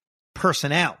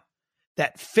personnel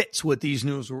that fits what these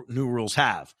new rules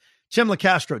have. Tim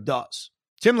LeCastro does.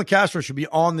 Tim LeCastro should be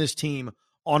on this team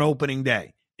on opening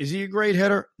day. Is he a great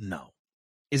hitter? No.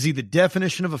 Is he the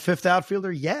definition of a fifth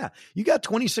outfielder? Yeah. You got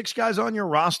 26 guys on your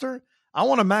roster. I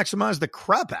want to maximize the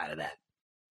crap out of that.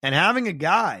 And having a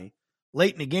guy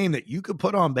late in the game that you could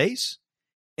put on base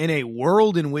in a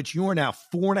world in which you are now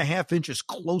 4.5 inches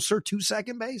closer to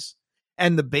second base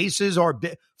and the bases are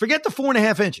big. Forget the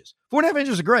 4.5 inches. 4.5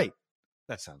 inches are great.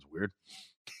 That sounds weird.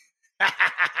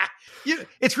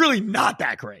 It's really not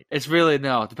that great. It's really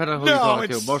no. Depending on who you're talking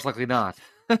to, most likely not.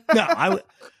 No,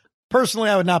 personally,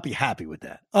 I would not be happy with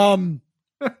that.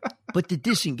 But the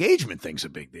disengagement thing's a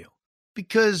big deal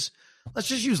because let's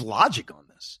just use logic on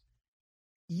this.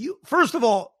 First of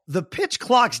all, the pitch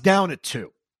clock's down at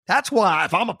 2. That's why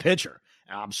if I'm a pitcher,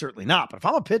 I'm certainly not, but if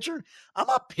I'm a pitcher, I'm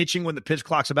not pitching when the pitch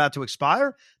clock's about to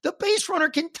expire. The base runner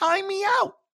can time me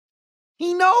out.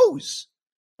 He knows.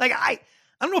 Like, I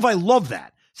don't know if I love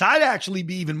that. So I'd actually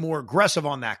be even more aggressive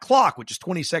on that clock, which is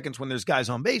 20 seconds when there's guys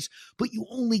on base, but you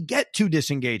only get 2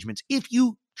 disengagements. If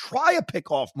you try a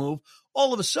pickoff move,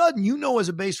 all of a sudden, as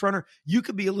a base runner, you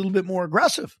could be a little bit more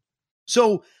aggressive.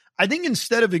 So I think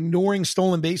instead of ignoring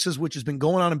stolen bases, which has been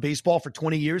going on in baseball for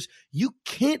 20 years, you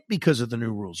can't because of the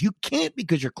new rules. You can't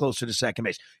because you're closer to second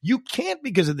base. You can't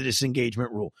because of the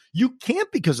disengagement rule. You can't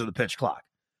because of the pitch clock.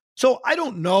 So I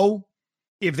don't know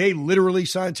if they literally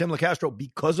signed Tim LeCastro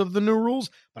because of the new rules,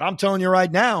 but I'm telling you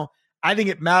right now, I think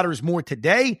it matters more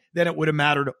today than it would have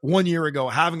mattered 1 year ago,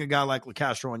 having a guy like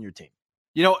LeCastro on your team.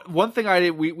 One thing I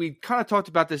did, we kind of talked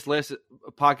about this last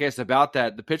podcast about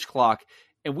that, the pitch clock,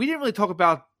 and we didn't really talk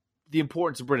about the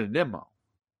importance of Brandon Nimmo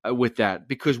with that,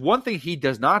 because one thing he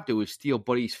does not do is steal,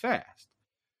 but he's fast.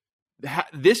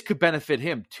 This could benefit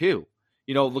him too.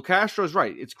 LeCastro is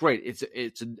right. It's great.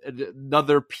 It's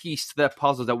another piece to that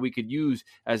puzzle that we could use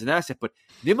as an asset, but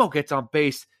Nimmo gets on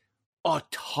base a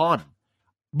ton.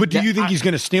 But do you think he's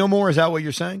going to steal more? Is that what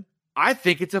you're saying? I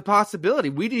think it's a possibility.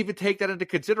 We didn't even take that into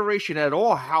consideration at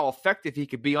all, how effective he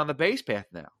could be on the base path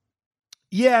now.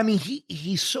 Yeah, I mean,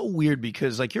 he's so weird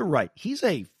because, like, you're right. He's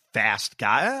a fast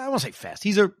guy. I won't say fast.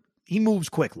 He moves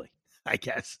quickly, I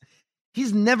guess.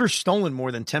 He's never stolen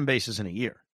more than 10 bases in a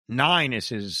year. 9 is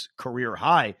his career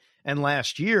high. And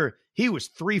last year, he was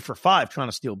 3 for 5 trying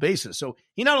to steal bases. So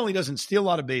he not only doesn't steal a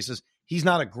lot of bases, he's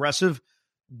not aggressive.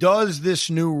 Does this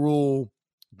new rule,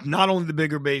 not only the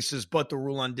bigger bases, but the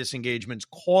rule on disengagements,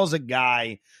 cause a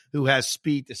guy who has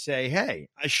speed to say, hey,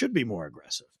 I should be more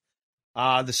aggressive?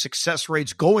 The success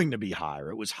rate's going to be higher.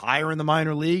 It was higher in the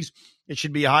minor leagues. It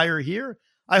should be higher here.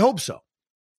 I hope so,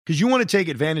 because you want to take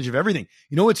advantage of everything.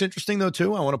 You know what's interesting, though,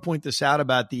 too? I want to point this out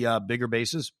about the bigger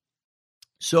bases.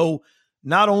 So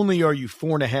not only are you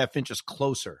 4.5 inches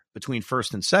closer between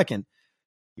first and second,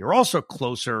 you're also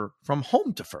closer from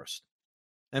home to first.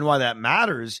 And why that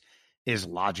matters is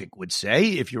logic would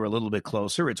say if you're a little bit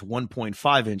closer, it's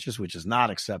 1.5 inches, which is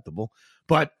not acceptable,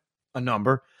 but a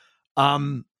number.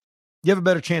 You have a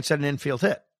better chance at an infield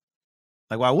hit.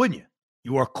 Like, why wouldn't you?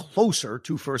 You are closer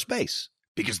to first base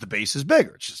because the base is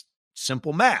bigger. It's just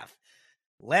simple math.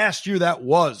 Last year, that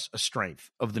was a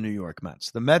strength of the New York Mets.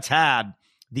 The Mets had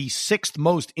the 6th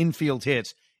most infield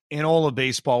hits in all of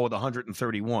baseball with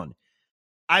 131.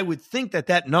 I would think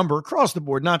that number across the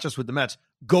board, not just with the Mets,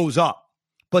 goes up.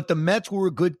 But the Mets were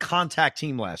a good contact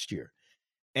team last year.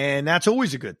 And that's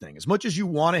always a good thing. As much as you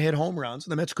want to hit home runs,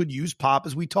 the Mets could use pop,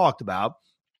 as we talked about.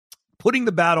 Putting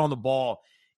the bat on the ball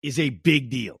is a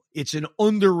big deal. It's an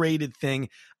underrated thing.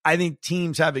 I think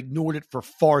teams have ignored it for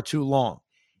far too long.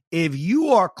 If you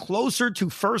are closer to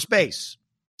first base,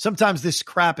 sometimes this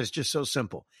crap is just so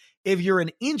simple. If you're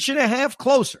 1.5 inches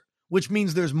closer, which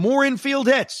means there's more infield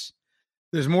hits,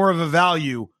 there's more of a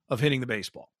value of hitting the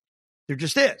baseball. There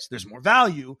just is. There's more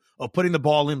value of putting the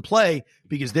ball in play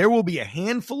because there will be a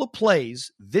handful of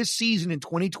plays this season in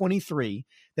 2023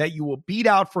 that you will beat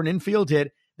out for an infield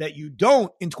hit that you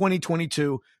don't in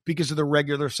 2022 because of the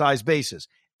regular size bases.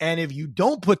 And if you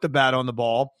don't put the bat on the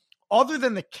ball, other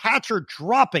than the catcher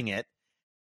dropping it,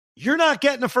 you're not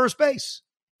getting to first base.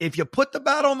 If you put the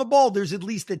bat on the ball, there's at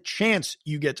least a chance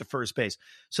you get to first base.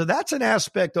 So that's an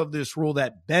aspect of this rule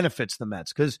that benefits the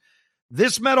Mets because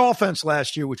this Met offense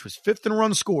last year, which was 5th in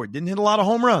runs scored, didn't hit a lot of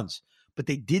home runs, but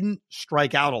they didn't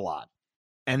strike out a lot.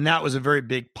 And that was a very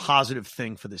big positive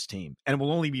thing for this team. And it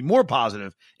will only be more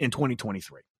positive in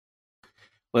 2023.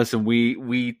 Listen,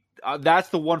 we that's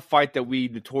the one fight that we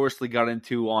notoriously got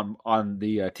into on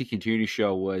the Tiki and Junior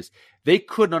show was they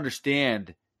couldn't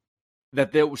understand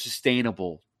that it was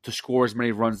sustainable to score as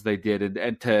many runs as they did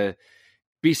and to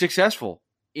be successful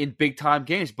in big-time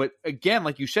games. But again,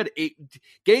 like you said,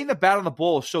 getting the bat on the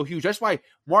ball is so huge. That's why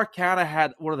Mark Canha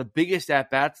had one of the biggest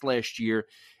at-bats last year,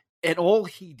 and all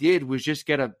he did was just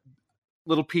get a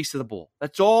little piece of the ball.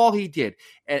 That's all he did.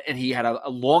 And he had a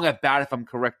long at-bat, if I'm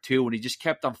correct, too, and he just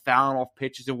kept on fouling off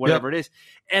pitches and whatever it is.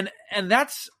 And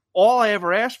that's all I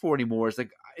ever asked for anymore is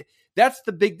like, that's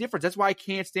the big difference. That's why I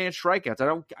can't stand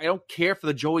strikeouts. I don't care for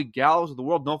the Joey Gallos of the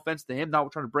world. No offense to him,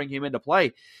 not trying to bring him into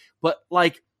play. But,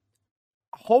 like,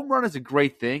 home run is a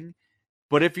great thing.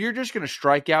 But if you're just going to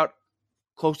strike out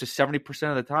close to 70%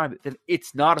 of the time, then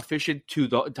it's not efficient to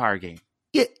the entire game.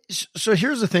 Yeah, so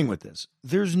here's the thing with this.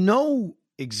 There's no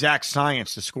exact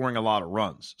science to scoring a lot of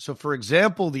runs. So, for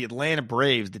example, the Atlanta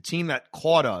Braves, the team that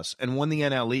caught us and won the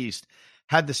NL East,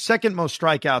 had the 2nd most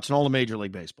strikeouts in all of Major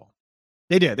League Baseball.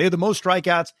 They did. They had the most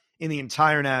strikeouts in the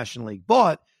entire National League,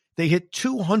 but they hit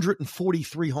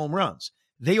 243 home runs.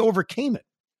 They overcame it.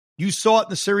 You saw it in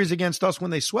the series against us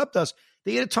when they swept us.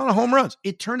 They hit a ton of home runs.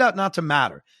 It turned out not to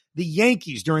matter. The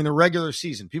Yankees during the regular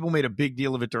season, people made a big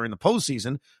deal of it during the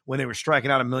postseason when they were striking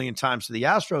out 1 million times to the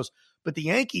Astros, but the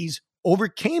Yankees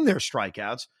overcame their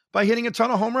strikeouts by hitting a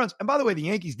ton of home runs. And by the way, the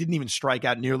Yankees didn't even strike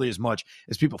out nearly as much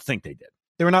as people think they did.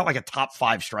 They were not like a top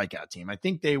 5 strikeout team. I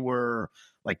think they were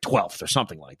like 12th or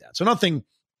something like that. So nothing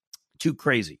too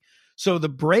crazy. So the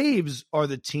Braves are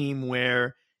the team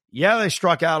where, yeah, they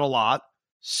struck out a lot,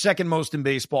 2nd most in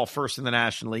baseball, 1st in the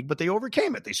National League, but they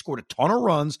overcame it. They scored a ton of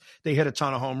runs. They hit a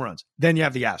ton of home runs. Then you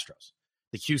have the Astros,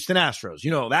 the Houston Astros.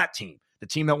 You know, that team, the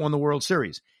team that won the World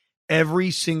Series. Every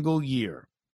single year,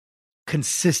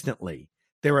 consistently,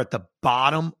 they're at the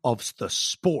bottom of the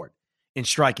sport in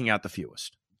striking out the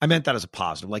fewest. I meant that as a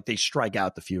positive, like they strike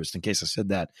out the fewest, in case I said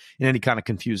that in any kind of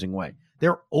confusing way.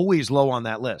 They're always low on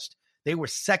that list. They were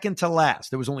 2nd to last.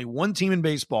 There was only one team in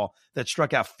baseball that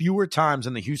struck out fewer times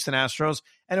than the Houston Astros,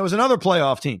 and it was another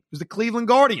playoff team. It was the Cleveland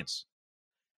Guardians.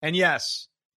 And yes,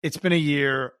 it's been a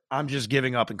year. I'm just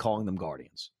giving up and calling them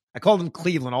Guardians. I called them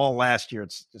Cleveland all last year.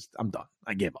 It's just, I'm done.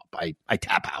 I gave up. I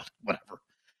tap out,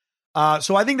 whatever.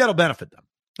 So I think that'll benefit them.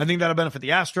 I think that'll benefit the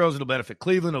Astros. It'll benefit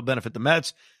Cleveland. It'll benefit the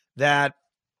Mets, that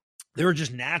there are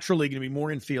just naturally going to be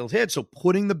more infield hits. So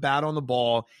putting the bat on the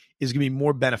ball is going to be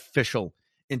more beneficial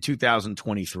in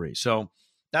 2023. So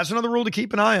that's another rule to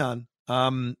keep an eye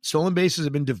on. Stolen bases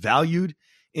have been devalued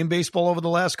in baseball over the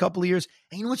last couple of years.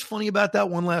 And you know what's funny about that?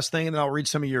 One last thing, and then I'll read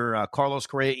some of your Carlos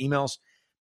Correa emails.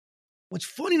 What's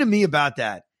funny to me about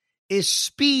that is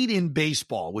speed in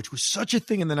baseball, which was such a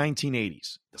thing in the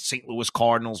 1980s. The St. Louis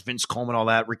Cardinals, Vince Coleman, all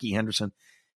that, Ricky Henderson.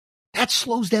 That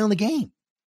slows down the game.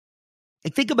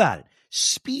 Like, think about it.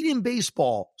 Speed in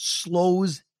baseball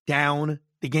slows down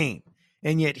the game.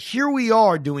 And yet here we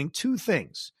are doing two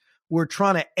things. We're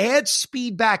trying to add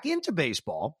speed back into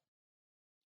baseball,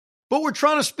 but we're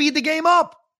trying to speed the game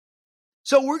up.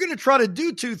 So we're going to try to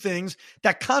do two things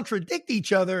that contradict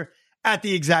each other at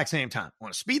the exact same time. We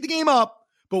want to speed the game up,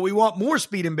 but we want more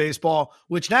speed in baseball,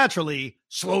 which naturally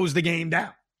slows the game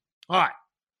down. All right,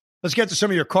 let's get to some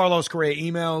of your Carlos Correa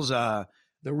emails.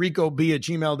 The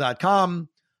ricob@gmail.com.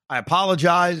 I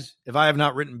apologize if I have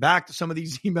not written back to some of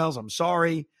these emails. I'm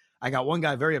sorry. I got one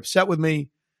guy very upset with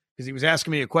me because he was asking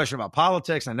me a question about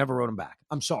politics, and I never wrote him back.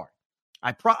 I'm sorry.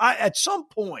 At some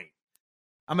point,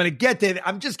 I'm going to get there.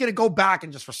 I'm just going to go back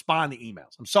and just respond to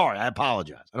emails. I'm sorry. I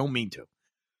apologize. I don't mean to.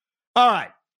 All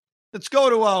right. Let's go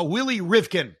to Willie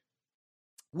Rifkin.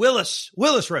 Willis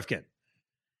Rifkin.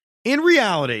 In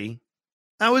reality,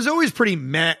 I was always pretty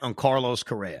meh on Carlos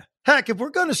Correa. Heck, if we're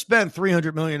going to spend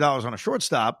 $300 million on a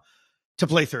shortstop to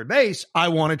play third base, I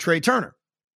wanted Trey Turner.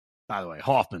 By the way,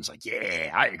 Hoffman's like,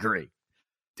 yeah, I agree.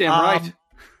 Damn right.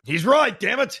 He's right,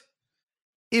 damn it.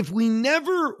 If we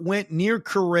never went near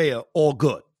Correa, all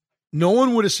good. No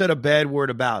one would have said a bad word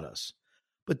about us.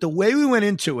 But the way we went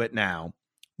into it now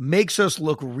makes us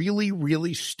look really,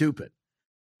 really stupid.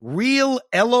 Real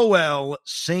LOL,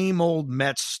 same old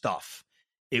Mets stuff.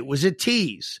 It was a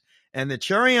tease. And the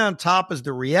cherry on top is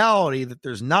the reality that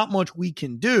there's not much we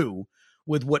can do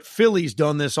with what Philly's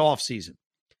done this offseason.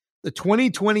 The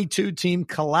 2022 team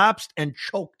collapsed and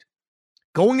choked.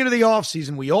 Going into the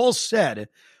offseason, we all said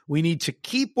we need to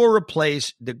keep or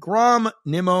replace DeGrom,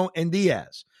 Nimmo, and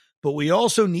Diaz. But we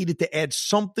also needed to add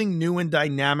something new and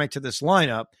dynamic to this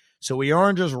lineup so we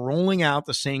aren't just rolling out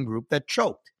the same group that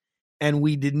choked. And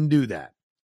we didn't do that.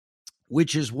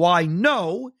 Which is why,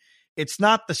 no, it's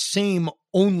not the same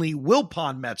only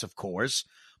Wilpon Mets, of course,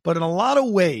 but in a lot of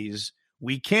ways,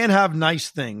 we can have nice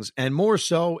things, and more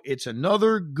so, it's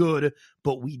another good,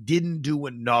 but we didn't do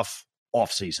enough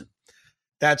offseason.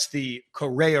 That's the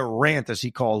Correa rant, as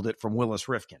he called it, from Willis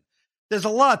Rifkin. There's a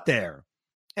lot there,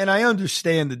 and I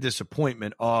understand the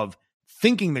disappointment of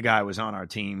thinking the guy was on our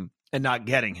team and not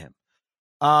getting him.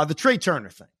 The Trey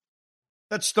Turner thing.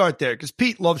 Let's start there, because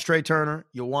Pete loves Trey Turner.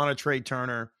 You'll want a Trey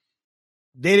Turner.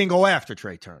 They didn't go after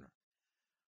Trey Turner.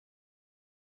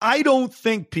 I don't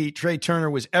think, Pete, Trey Turner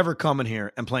was ever coming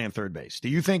here and playing third base. Do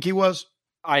you think he was?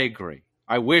 I agree.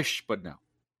 I wish, but no.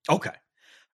 Okay.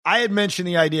 I had mentioned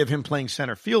the idea of him playing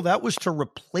center field. That was to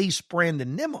replace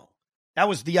Brandon Nimmo. That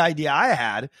was the idea I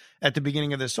had at the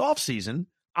beginning of this offseason.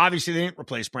 Obviously, they didn't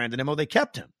replace Brandon Nimmo. They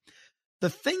kept him.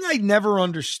 The thing I never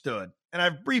understood, and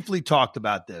I've briefly talked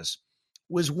about this,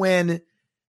 was when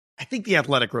I think The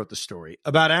Athletic wrote the story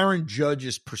about Aaron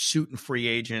Judge's pursuit in free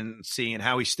agency and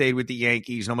how he stayed with the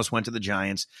Yankees and almost went to the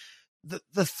Giants.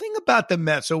 The thing about the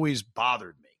Mets always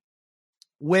bothered me,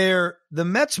 where the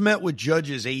Mets met with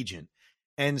Judge's agent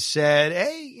and said,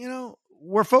 hey,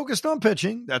 we're focused on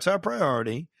pitching. That's our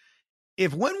priority.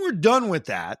 If when we're done with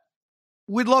that,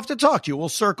 we'd love to talk to you. We'll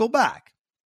circle back.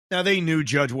 Now, they knew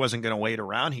Judge wasn't going to wait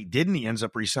around. He didn't. He ends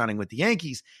up re-signing with the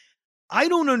Yankees. I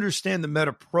don't understand the Met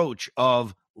approach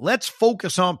of let's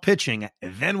focus on pitching,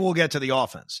 and then we'll get to the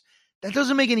offense. That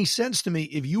doesn't make any sense to me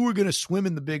if you were going to swim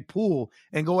in the big pool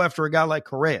and go after a guy like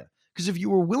Correa. Because if you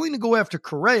were willing to go after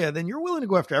Correa, then you're willing to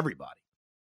go after everybody.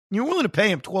 You're willing to pay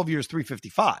him 12 years,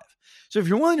 $355. So if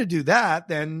you're willing to do that,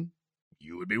 then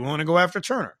you would be willing to go after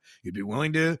Turner. You'd be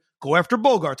willing to go after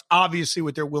Bogarts, obviously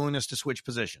with their willingness to switch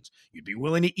positions. You'd be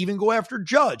willing to even go after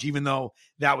Judge, even though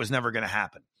that was never going to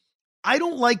happen. I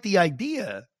don't like the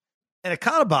idea, and it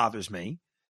kind of bothers me,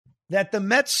 that the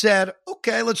Mets said,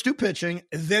 okay, let's do pitching,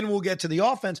 then we'll get to the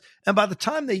offense. And by the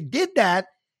time they did that,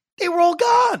 they were all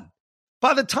gone.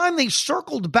 By the time they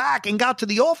circled back and got to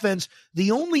the offense,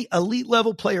 the only elite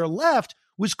level player left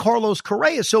was Carlos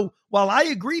Correa. So while I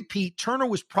agree, Pete, Turner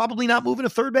was probably not moving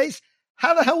to third base,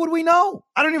 how the hell would we know?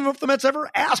 I don't even know if the Mets ever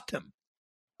asked him.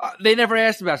 They never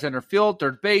asked him about center field,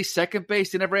 third base, second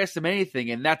base. They never asked him anything,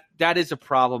 and that is a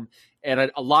problem.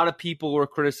 And a lot of people were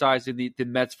criticizing the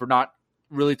Mets for not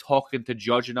really talking to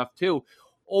Judge enough too.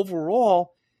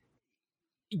 Overall,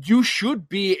 you should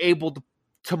be able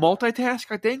to multitask,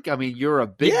 I think. I mean, you're a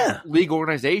big league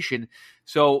organization.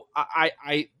 So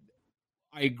I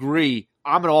agree.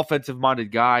 I'm an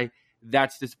offensive-minded guy.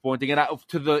 That's disappointing. And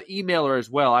to the emailer as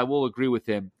well, I will agree with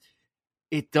him.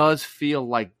 It does feel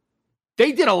like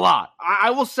they did a lot.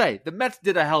 I will say the Mets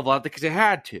did a hell of a lot because they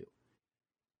had to.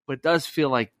 But it does feel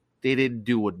like they didn't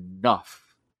do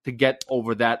enough to get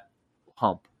over that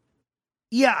hump.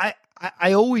 Yeah,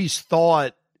 I always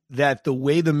thought that the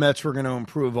way the Mets were going to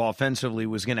improve offensively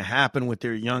was going to happen with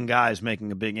their young guys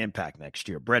making a big impact next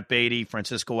year. Brett Beatty,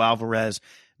 Francisco Alvarez,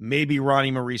 maybe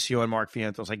Ronnie Mauricio and Mark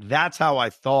Vientos. Like, that's how I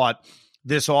thought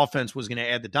this offense was going to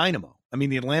add the dynamo. I mean,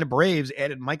 the Atlanta Braves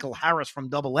added Michael Harris from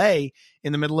Double-A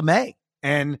in the middle of May.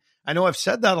 And I know I've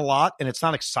said that a lot, and it's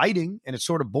not exciting, and it's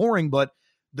sort of boring, but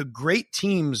the great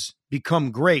teams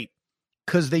become great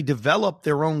because they develop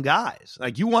their own guys.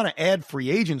 Like, you want to add free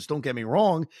agents, don't get me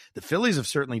wrong. The Phillies have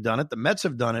certainly done it. The Mets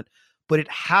have done it. But it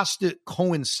has to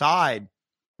coincide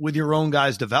with your own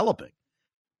guys developing.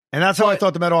 And that's how I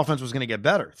thought the Met offense was going to get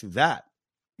better, through that.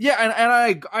 Yeah,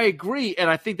 and I agree. And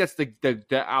I think that's the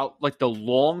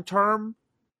long-term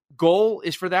goal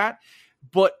is for that.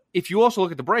 But if you also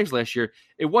look at the Braves last year,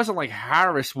 it wasn't like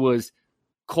Harris was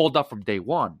called up from day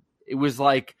one. It was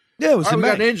like, it was we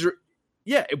got an injury.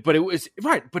 Yeah, but it was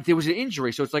right. But there was an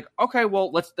injury, so it's like, okay,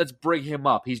 well, let's bring him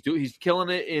up. He's killing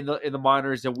it in the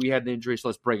minors, and we had an injury, so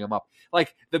let's bring him up.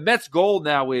 Like, the Mets' goal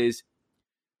now is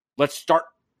let's start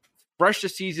fresh the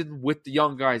season with the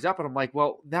young guys up. And I'm like,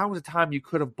 well, now was the time you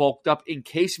could have bulked up in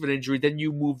case of an injury. Then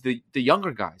you move the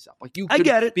younger guys up. Like, you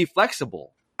could be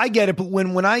flexible. I get it, but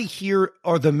when I hear,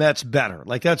 are the Mets better?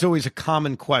 Like, that's always a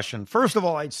common question. First of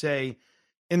all, I'd say,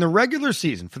 in the regular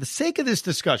season, for the sake of this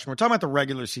discussion, we're talking about the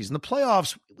regular season. The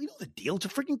playoffs, we know the deal. It's a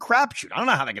freaking crapshoot. I don't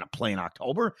know how they're going to play in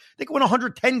October. They can win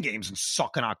 110 games and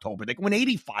suck in October. They can win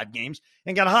 85 games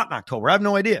and get hot in October. I have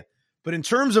no idea. But in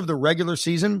terms of the regular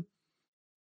season,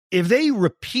 if they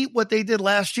repeat what they did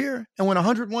last year and win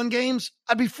 101 games,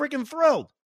 I'd be freaking thrilled.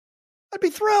 I'd be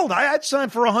thrilled. I'd sign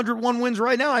for 101 wins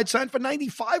right now. I'd sign for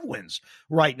 95 wins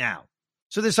right now.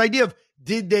 So this idea of,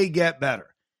 did they get better?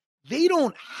 They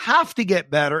don't have to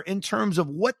get better in terms of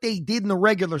what they did in the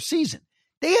regular season.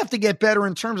 They have to get better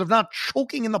in terms of not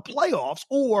choking in the playoffs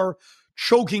or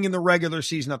choking in the regular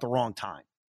season at the wrong time.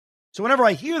 So whenever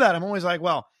I hear that, I'm always like,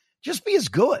 well, just be as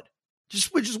good.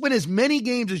 Just win as many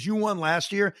games as you won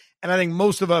last year, and I think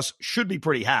most of us should be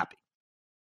pretty happy.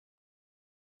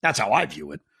 That's how I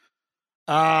view it.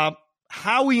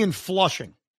 Howie and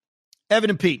Flushing. Evan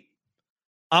and Pete.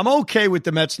 I'm okay with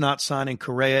the Mets not signing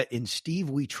Correa. In Steve,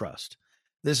 we trust.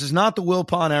 This is not the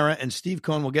Wilpon era, and Steve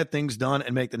Cohen will get things done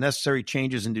and make the necessary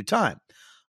changes in due time.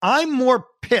 I'm more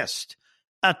pissed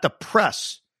at the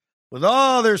press with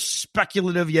all their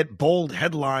speculative yet bold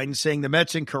headlines saying the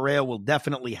Mets and Correa will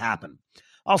definitely happen.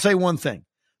 I'll say one thing.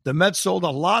 The Mets sold a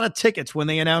lot of tickets when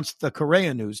they announced the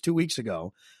Correa news 2 weeks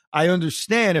ago. I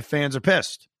understand if fans are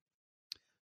pissed.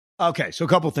 Okay, so a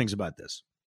couple things about this.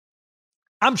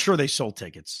 I'm sure they sold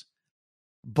tickets,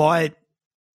 but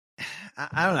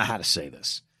I don't know how to say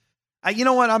this. You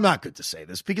know what? I'm not good to say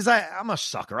this because I'm a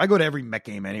sucker. I go to every Met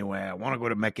game anyway. I want to go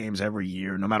to Met games every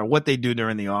year, no matter what they do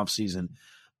during the offseason.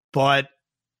 But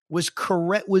was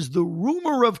the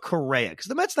rumor of Correa, because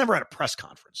the Mets never had a press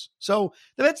conference. So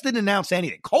the Mets didn't announce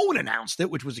anything. Cohen announced it,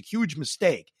 which was a huge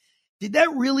mistake. Did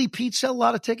that really, Pete, sell a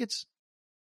lot of tickets?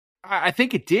 I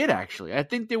think it did, actually. I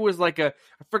think there was I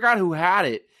forgot who had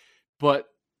it, but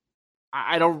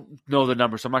I don't know the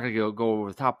number, so I'm not going to go over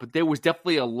the top. But there was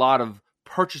definitely a lot of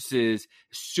purchases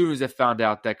as soon as they found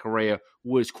out that Correa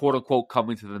was, quote unquote,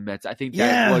 coming to the Mets. I think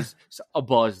that was a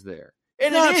buzz there.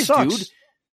 And it is, sucks. Dude.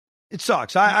 It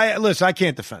sucks. Listen, I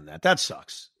can't defend that. That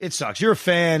sucks. It sucks. You're a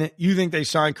fan. You think they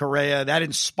signed Correa. That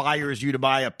inspires you to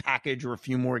buy a package or a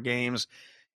few more games.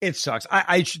 It sucks.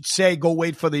 I should say go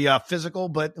wait for the physical,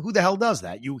 but who the hell does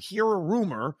that? You hear a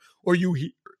rumor or you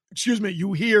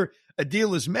hear a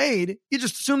deal is made, you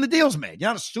just assume the deal's made. You're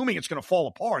not assuming it's going to fall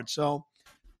apart. So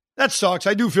that sucks.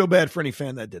 I do feel bad for any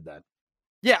fan that did that.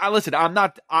 Yeah, listen, I'm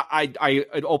not – I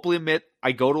openly admit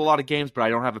I go to a lot of games, but I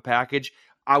don't have a package.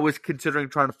 I was considering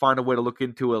trying to find a way to look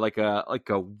into like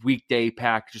a weekday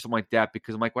package or something like that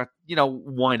because I'm like, well,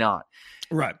 why not?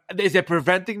 Right. Is it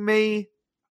preventing me?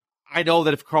 I know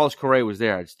that if Carlos Correa was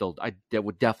there, I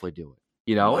would definitely do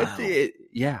it. Wow.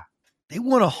 Yeah. They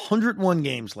won 101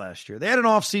 games last year. They had an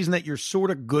offseason that you're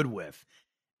sort of good with.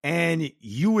 and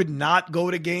you would not go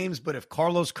to games, but if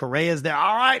Carlos Correa is there,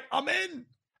 all right, I'm in.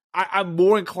 I'm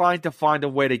more inclined to find a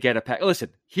way to get a pack. Listen,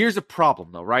 here's a problem,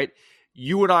 though, right?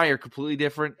 You and I are completely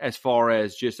different as far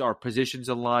as just our positions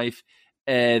in life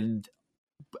and,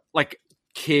 like,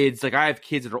 kids. Like, I have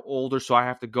kids that are older, so I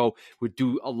have to go. We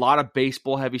do a lot of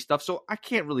baseball-heavy stuff, so I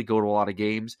can't really go to a lot of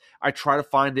games. I try to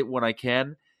find it when I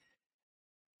can.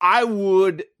 I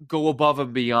would go above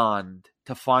and beyond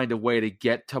to find a way to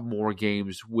get to more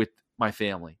games with my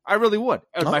family. I really would.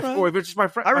 Or if it's just my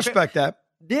friend. I respect that.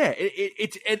 Yeah,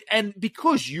 it's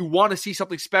because you want to see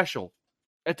something special.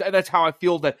 And that's how I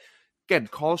feel that, again,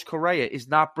 Carlos Correa is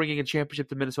not bringing a championship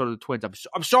to Minnesota the Twins.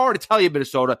 I'm sorry to tell you,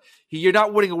 Minnesota, you're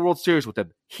not winning a World Series with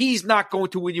him. He's not going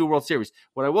to win you a World Series.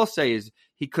 What I will say is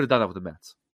he could have done that with the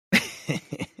Mets.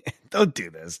 Don't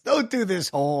do this. Don't do this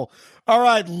whole, all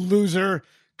right, loser,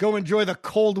 go enjoy the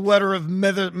cold weather of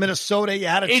Minnesota. You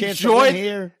had a chance to win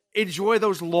here. Enjoy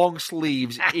those long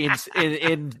sleeves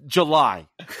in July.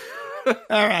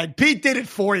 All right, Pete did it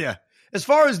for you. As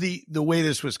far as the way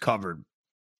this was covered,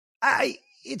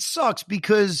 it sucks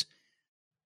because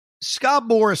Scott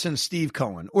Boras and Steve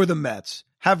Cohen, or the Mets,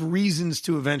 have reasons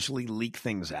to eventually leak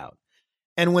things out.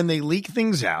 And when they leak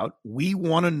things out, we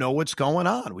want to know what's going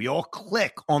on. We all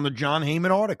click on the John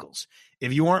Heyman articles.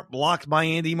 If you aren't blocked by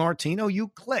Andy Martino, you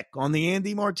click on the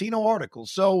Andy Martino article.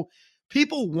 So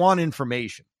people want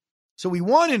information. So we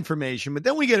want information, but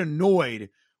then we get annoyed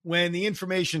when the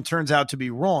information turns out to be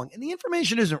wrong. And the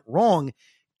information isn't wrong.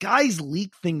 Guys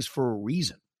leak things for a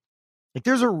reason. Like,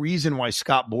 there's a reason why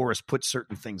Scott Boras put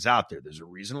certain things out there. There's a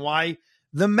reason why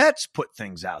the Mets put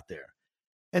things out there.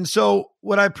 And so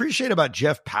what I appreciate about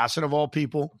Jeff Passan, of all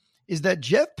people, is that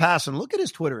Jeff Passan, look at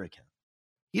his Twitter account.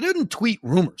 He doesn't tweet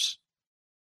rumors.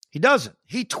 He doesn't.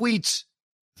 He tweets,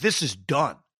 this is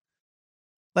done.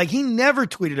 Like, he never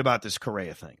tweeted about this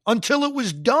Correa thing until it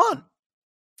was done.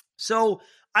 So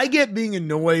I get being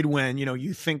annoyed when,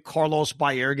 you think Carlos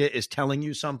Baerga is telling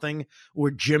you something, or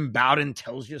Jim Bowden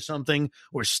tells you something,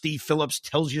 or Steve Phillips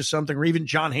tells you something, or even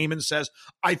John Heyman says,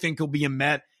 I think he'll be a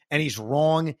Met, and he's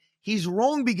wrong. He's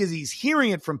wrong because he's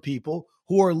hearing it from people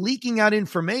who are leaking out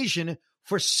information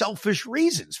for selfish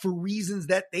reasons, for reasons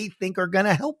that they think are going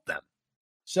to help them.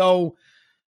 So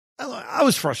I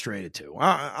was frustrated too.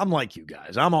 I'm like you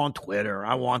guys. I'm on Twitter.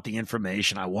 I want the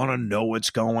information. I want to know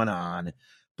what's going on.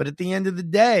 But at the end of the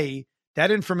day, that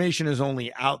information is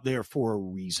only out there for a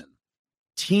reason.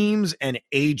 Teams and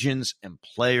agents and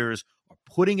players are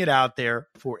putting it out there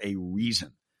for a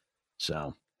reason.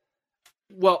 So,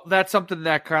 well, that's something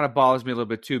that kind of bothers me a little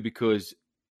bit too, because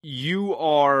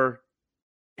we're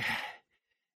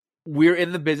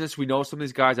in the business. We know some of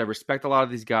these guys. I respect a lot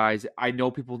of these guys. I know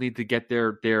people need to get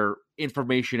their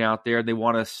information out there. They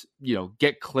want to,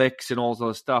 get clicks and all this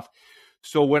other stuff.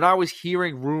 So when I was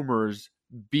hearing rumors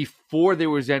before there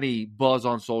was any buzz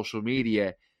on social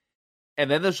media,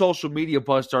 and then the social media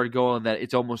buzz started going that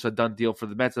it's almost a done deal for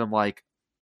the Mets, and I'm like,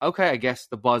 okay, I guess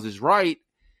the buzz is right.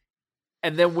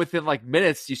 And then within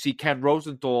minutes, you see Ken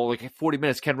Rosenthal, 40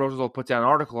 minutes, Ken Rosenthal puts out an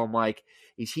article. I'm like,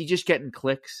 is he just getting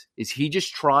clicks? Is he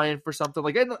just trying for something?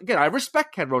 Again, I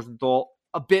respect Ken Rosenthal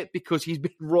a bit because he's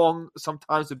been wrong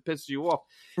sometimes and pisses you off.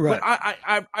 Right.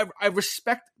 But I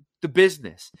respect the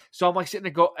business. So I'm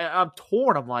sitting there I'm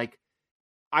torn. I'm like,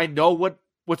 I know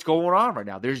what's going on right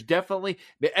now. There's definitely,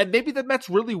 and maybe the Mets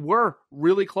really were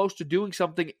really close to doing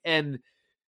something, and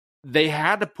they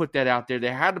had to put that out there.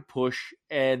 They had to push,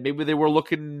 and maybe they were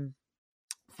looking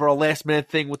for a last-minute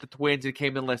thing with the Twins. It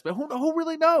came in last minute. Who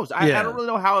really knows? I don't really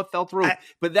know how it fell through,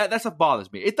 but that's what bothers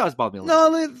me. It does bother me a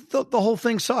little bit. No, the whole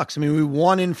thing sucks. I mean, we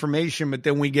want information, but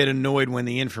then we get annoyed when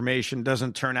the information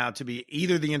doesn't turn out to be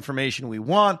either the information we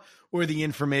want or the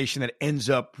information that ends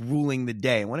up ruling the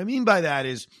day. And what I mean by that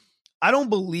is I don't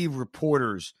believe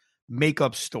reporters make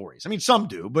up stories. I mean, some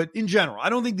do, but in general, I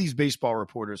don't think these baseball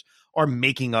reporters are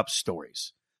making up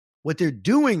stories. What they're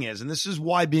doing is, and this is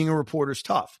why being a reporter is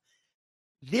tough,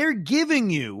 they're giving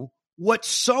you what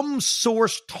some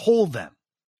source told them.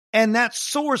 And that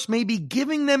source may be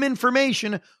giving them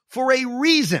information for a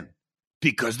reason,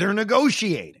 because they're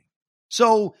negotiating.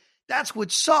 So that's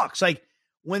what sucks.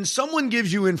 When someone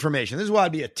gives you information, this is why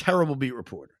I'd be a terrible beat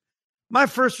reporter. My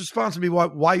first response would be,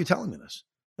 why are you telling me this?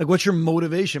 What's your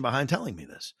motivation behind telling me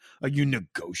this? Are you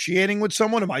negotiating with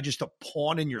someone? Am I just a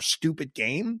pawn in your stupid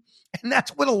game? And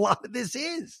that's what a lot of this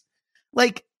is.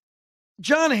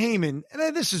 John Heyman,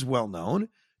 and this is well known,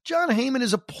 John Heyman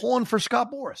is a pawn for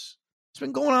Scott Boras. It's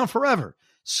been going on forever.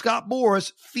 Scott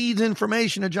Boras feeds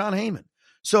information to John Heyman.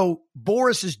 So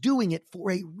Boras is doing it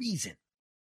for a reason.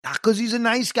 Not because he's a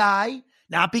nice guy,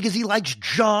 not because he likes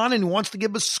John and wants to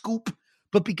give a scoop,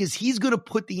 but because he's going to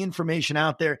put the information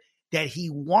out there that he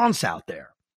wants out there.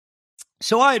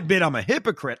 So I admit I'm a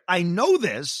hypocrite. I know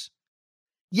this,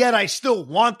 yet I still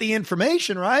want the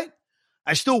information, right?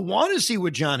 I still want to see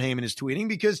what John Heyman is tweeting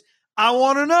because I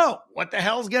want to know what the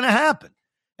hell's going to happen.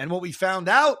 And what we found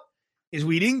out is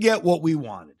we didn't get what we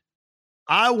wanted.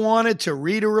 I wanted to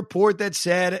read a report that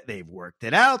said they've worked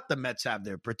it out, the Mets have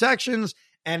their protections,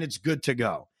 and it's good to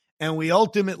go. And we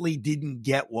ultimately didn't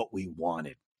get what we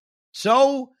wanted.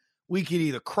 So we could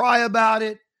either cry about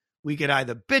it, we could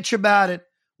either bitch about it,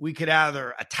 we could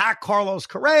either attack Carlos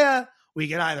Correa, we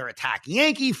could either attack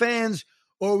Yankee fans,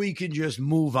 or we could just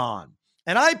move on.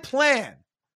 And I plan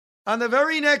on the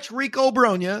very next Rico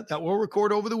Bronya that we'll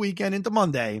record over the weekend into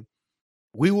Monday,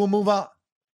 we will move on.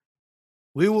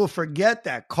 We will forget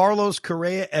that Carlos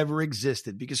Correa ever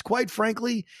existed because, quite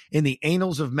frankly, in the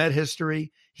annals of Met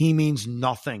history, he means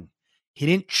nothing. He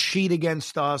didn't cheat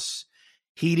against us.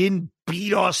 He didn't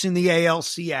beat us in the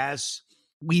ALCS.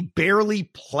 We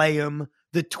barely play him.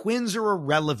 The Twins are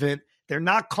irrelevant. They're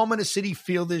not coming to Citi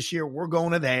Field this year. We're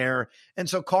going to there. And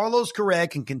so Carlos Correa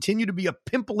can continue to be a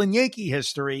pimple in Yankee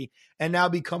history and now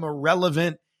become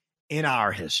irrelevant in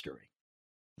our history.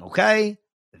 Okay?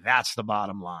 That's the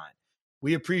bottom line.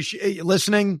 We appreciate you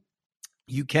listening.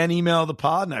 You can email the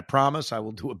pod, and I promise I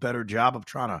will do a better job of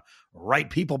trying to write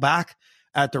people back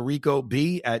at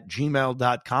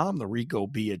thericob@gmail.com,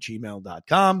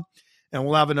 thericob@gmail.com. And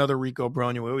we'll have another Rico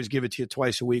Bronya. We always give it to you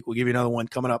twice a week. We'll give you another one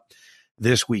coming up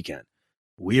this weekend.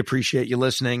 We appreciate you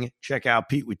listening. Check out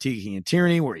Pete with Tiki and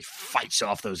Tierney, where he fights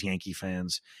off those Yankee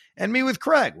fans, and me with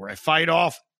Craig, where I fight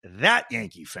off that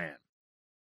Yankee fan.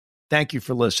 Thank you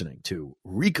for listening to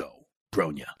Rico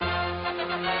Bronya.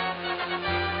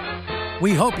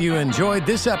 We hope you enjoyed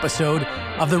this episode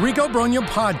of the Rico Bronya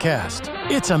Podcast.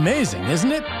 It's amazing,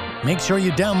 isn't it? Make sure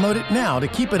you download it now to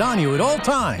keep it on you at all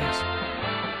times.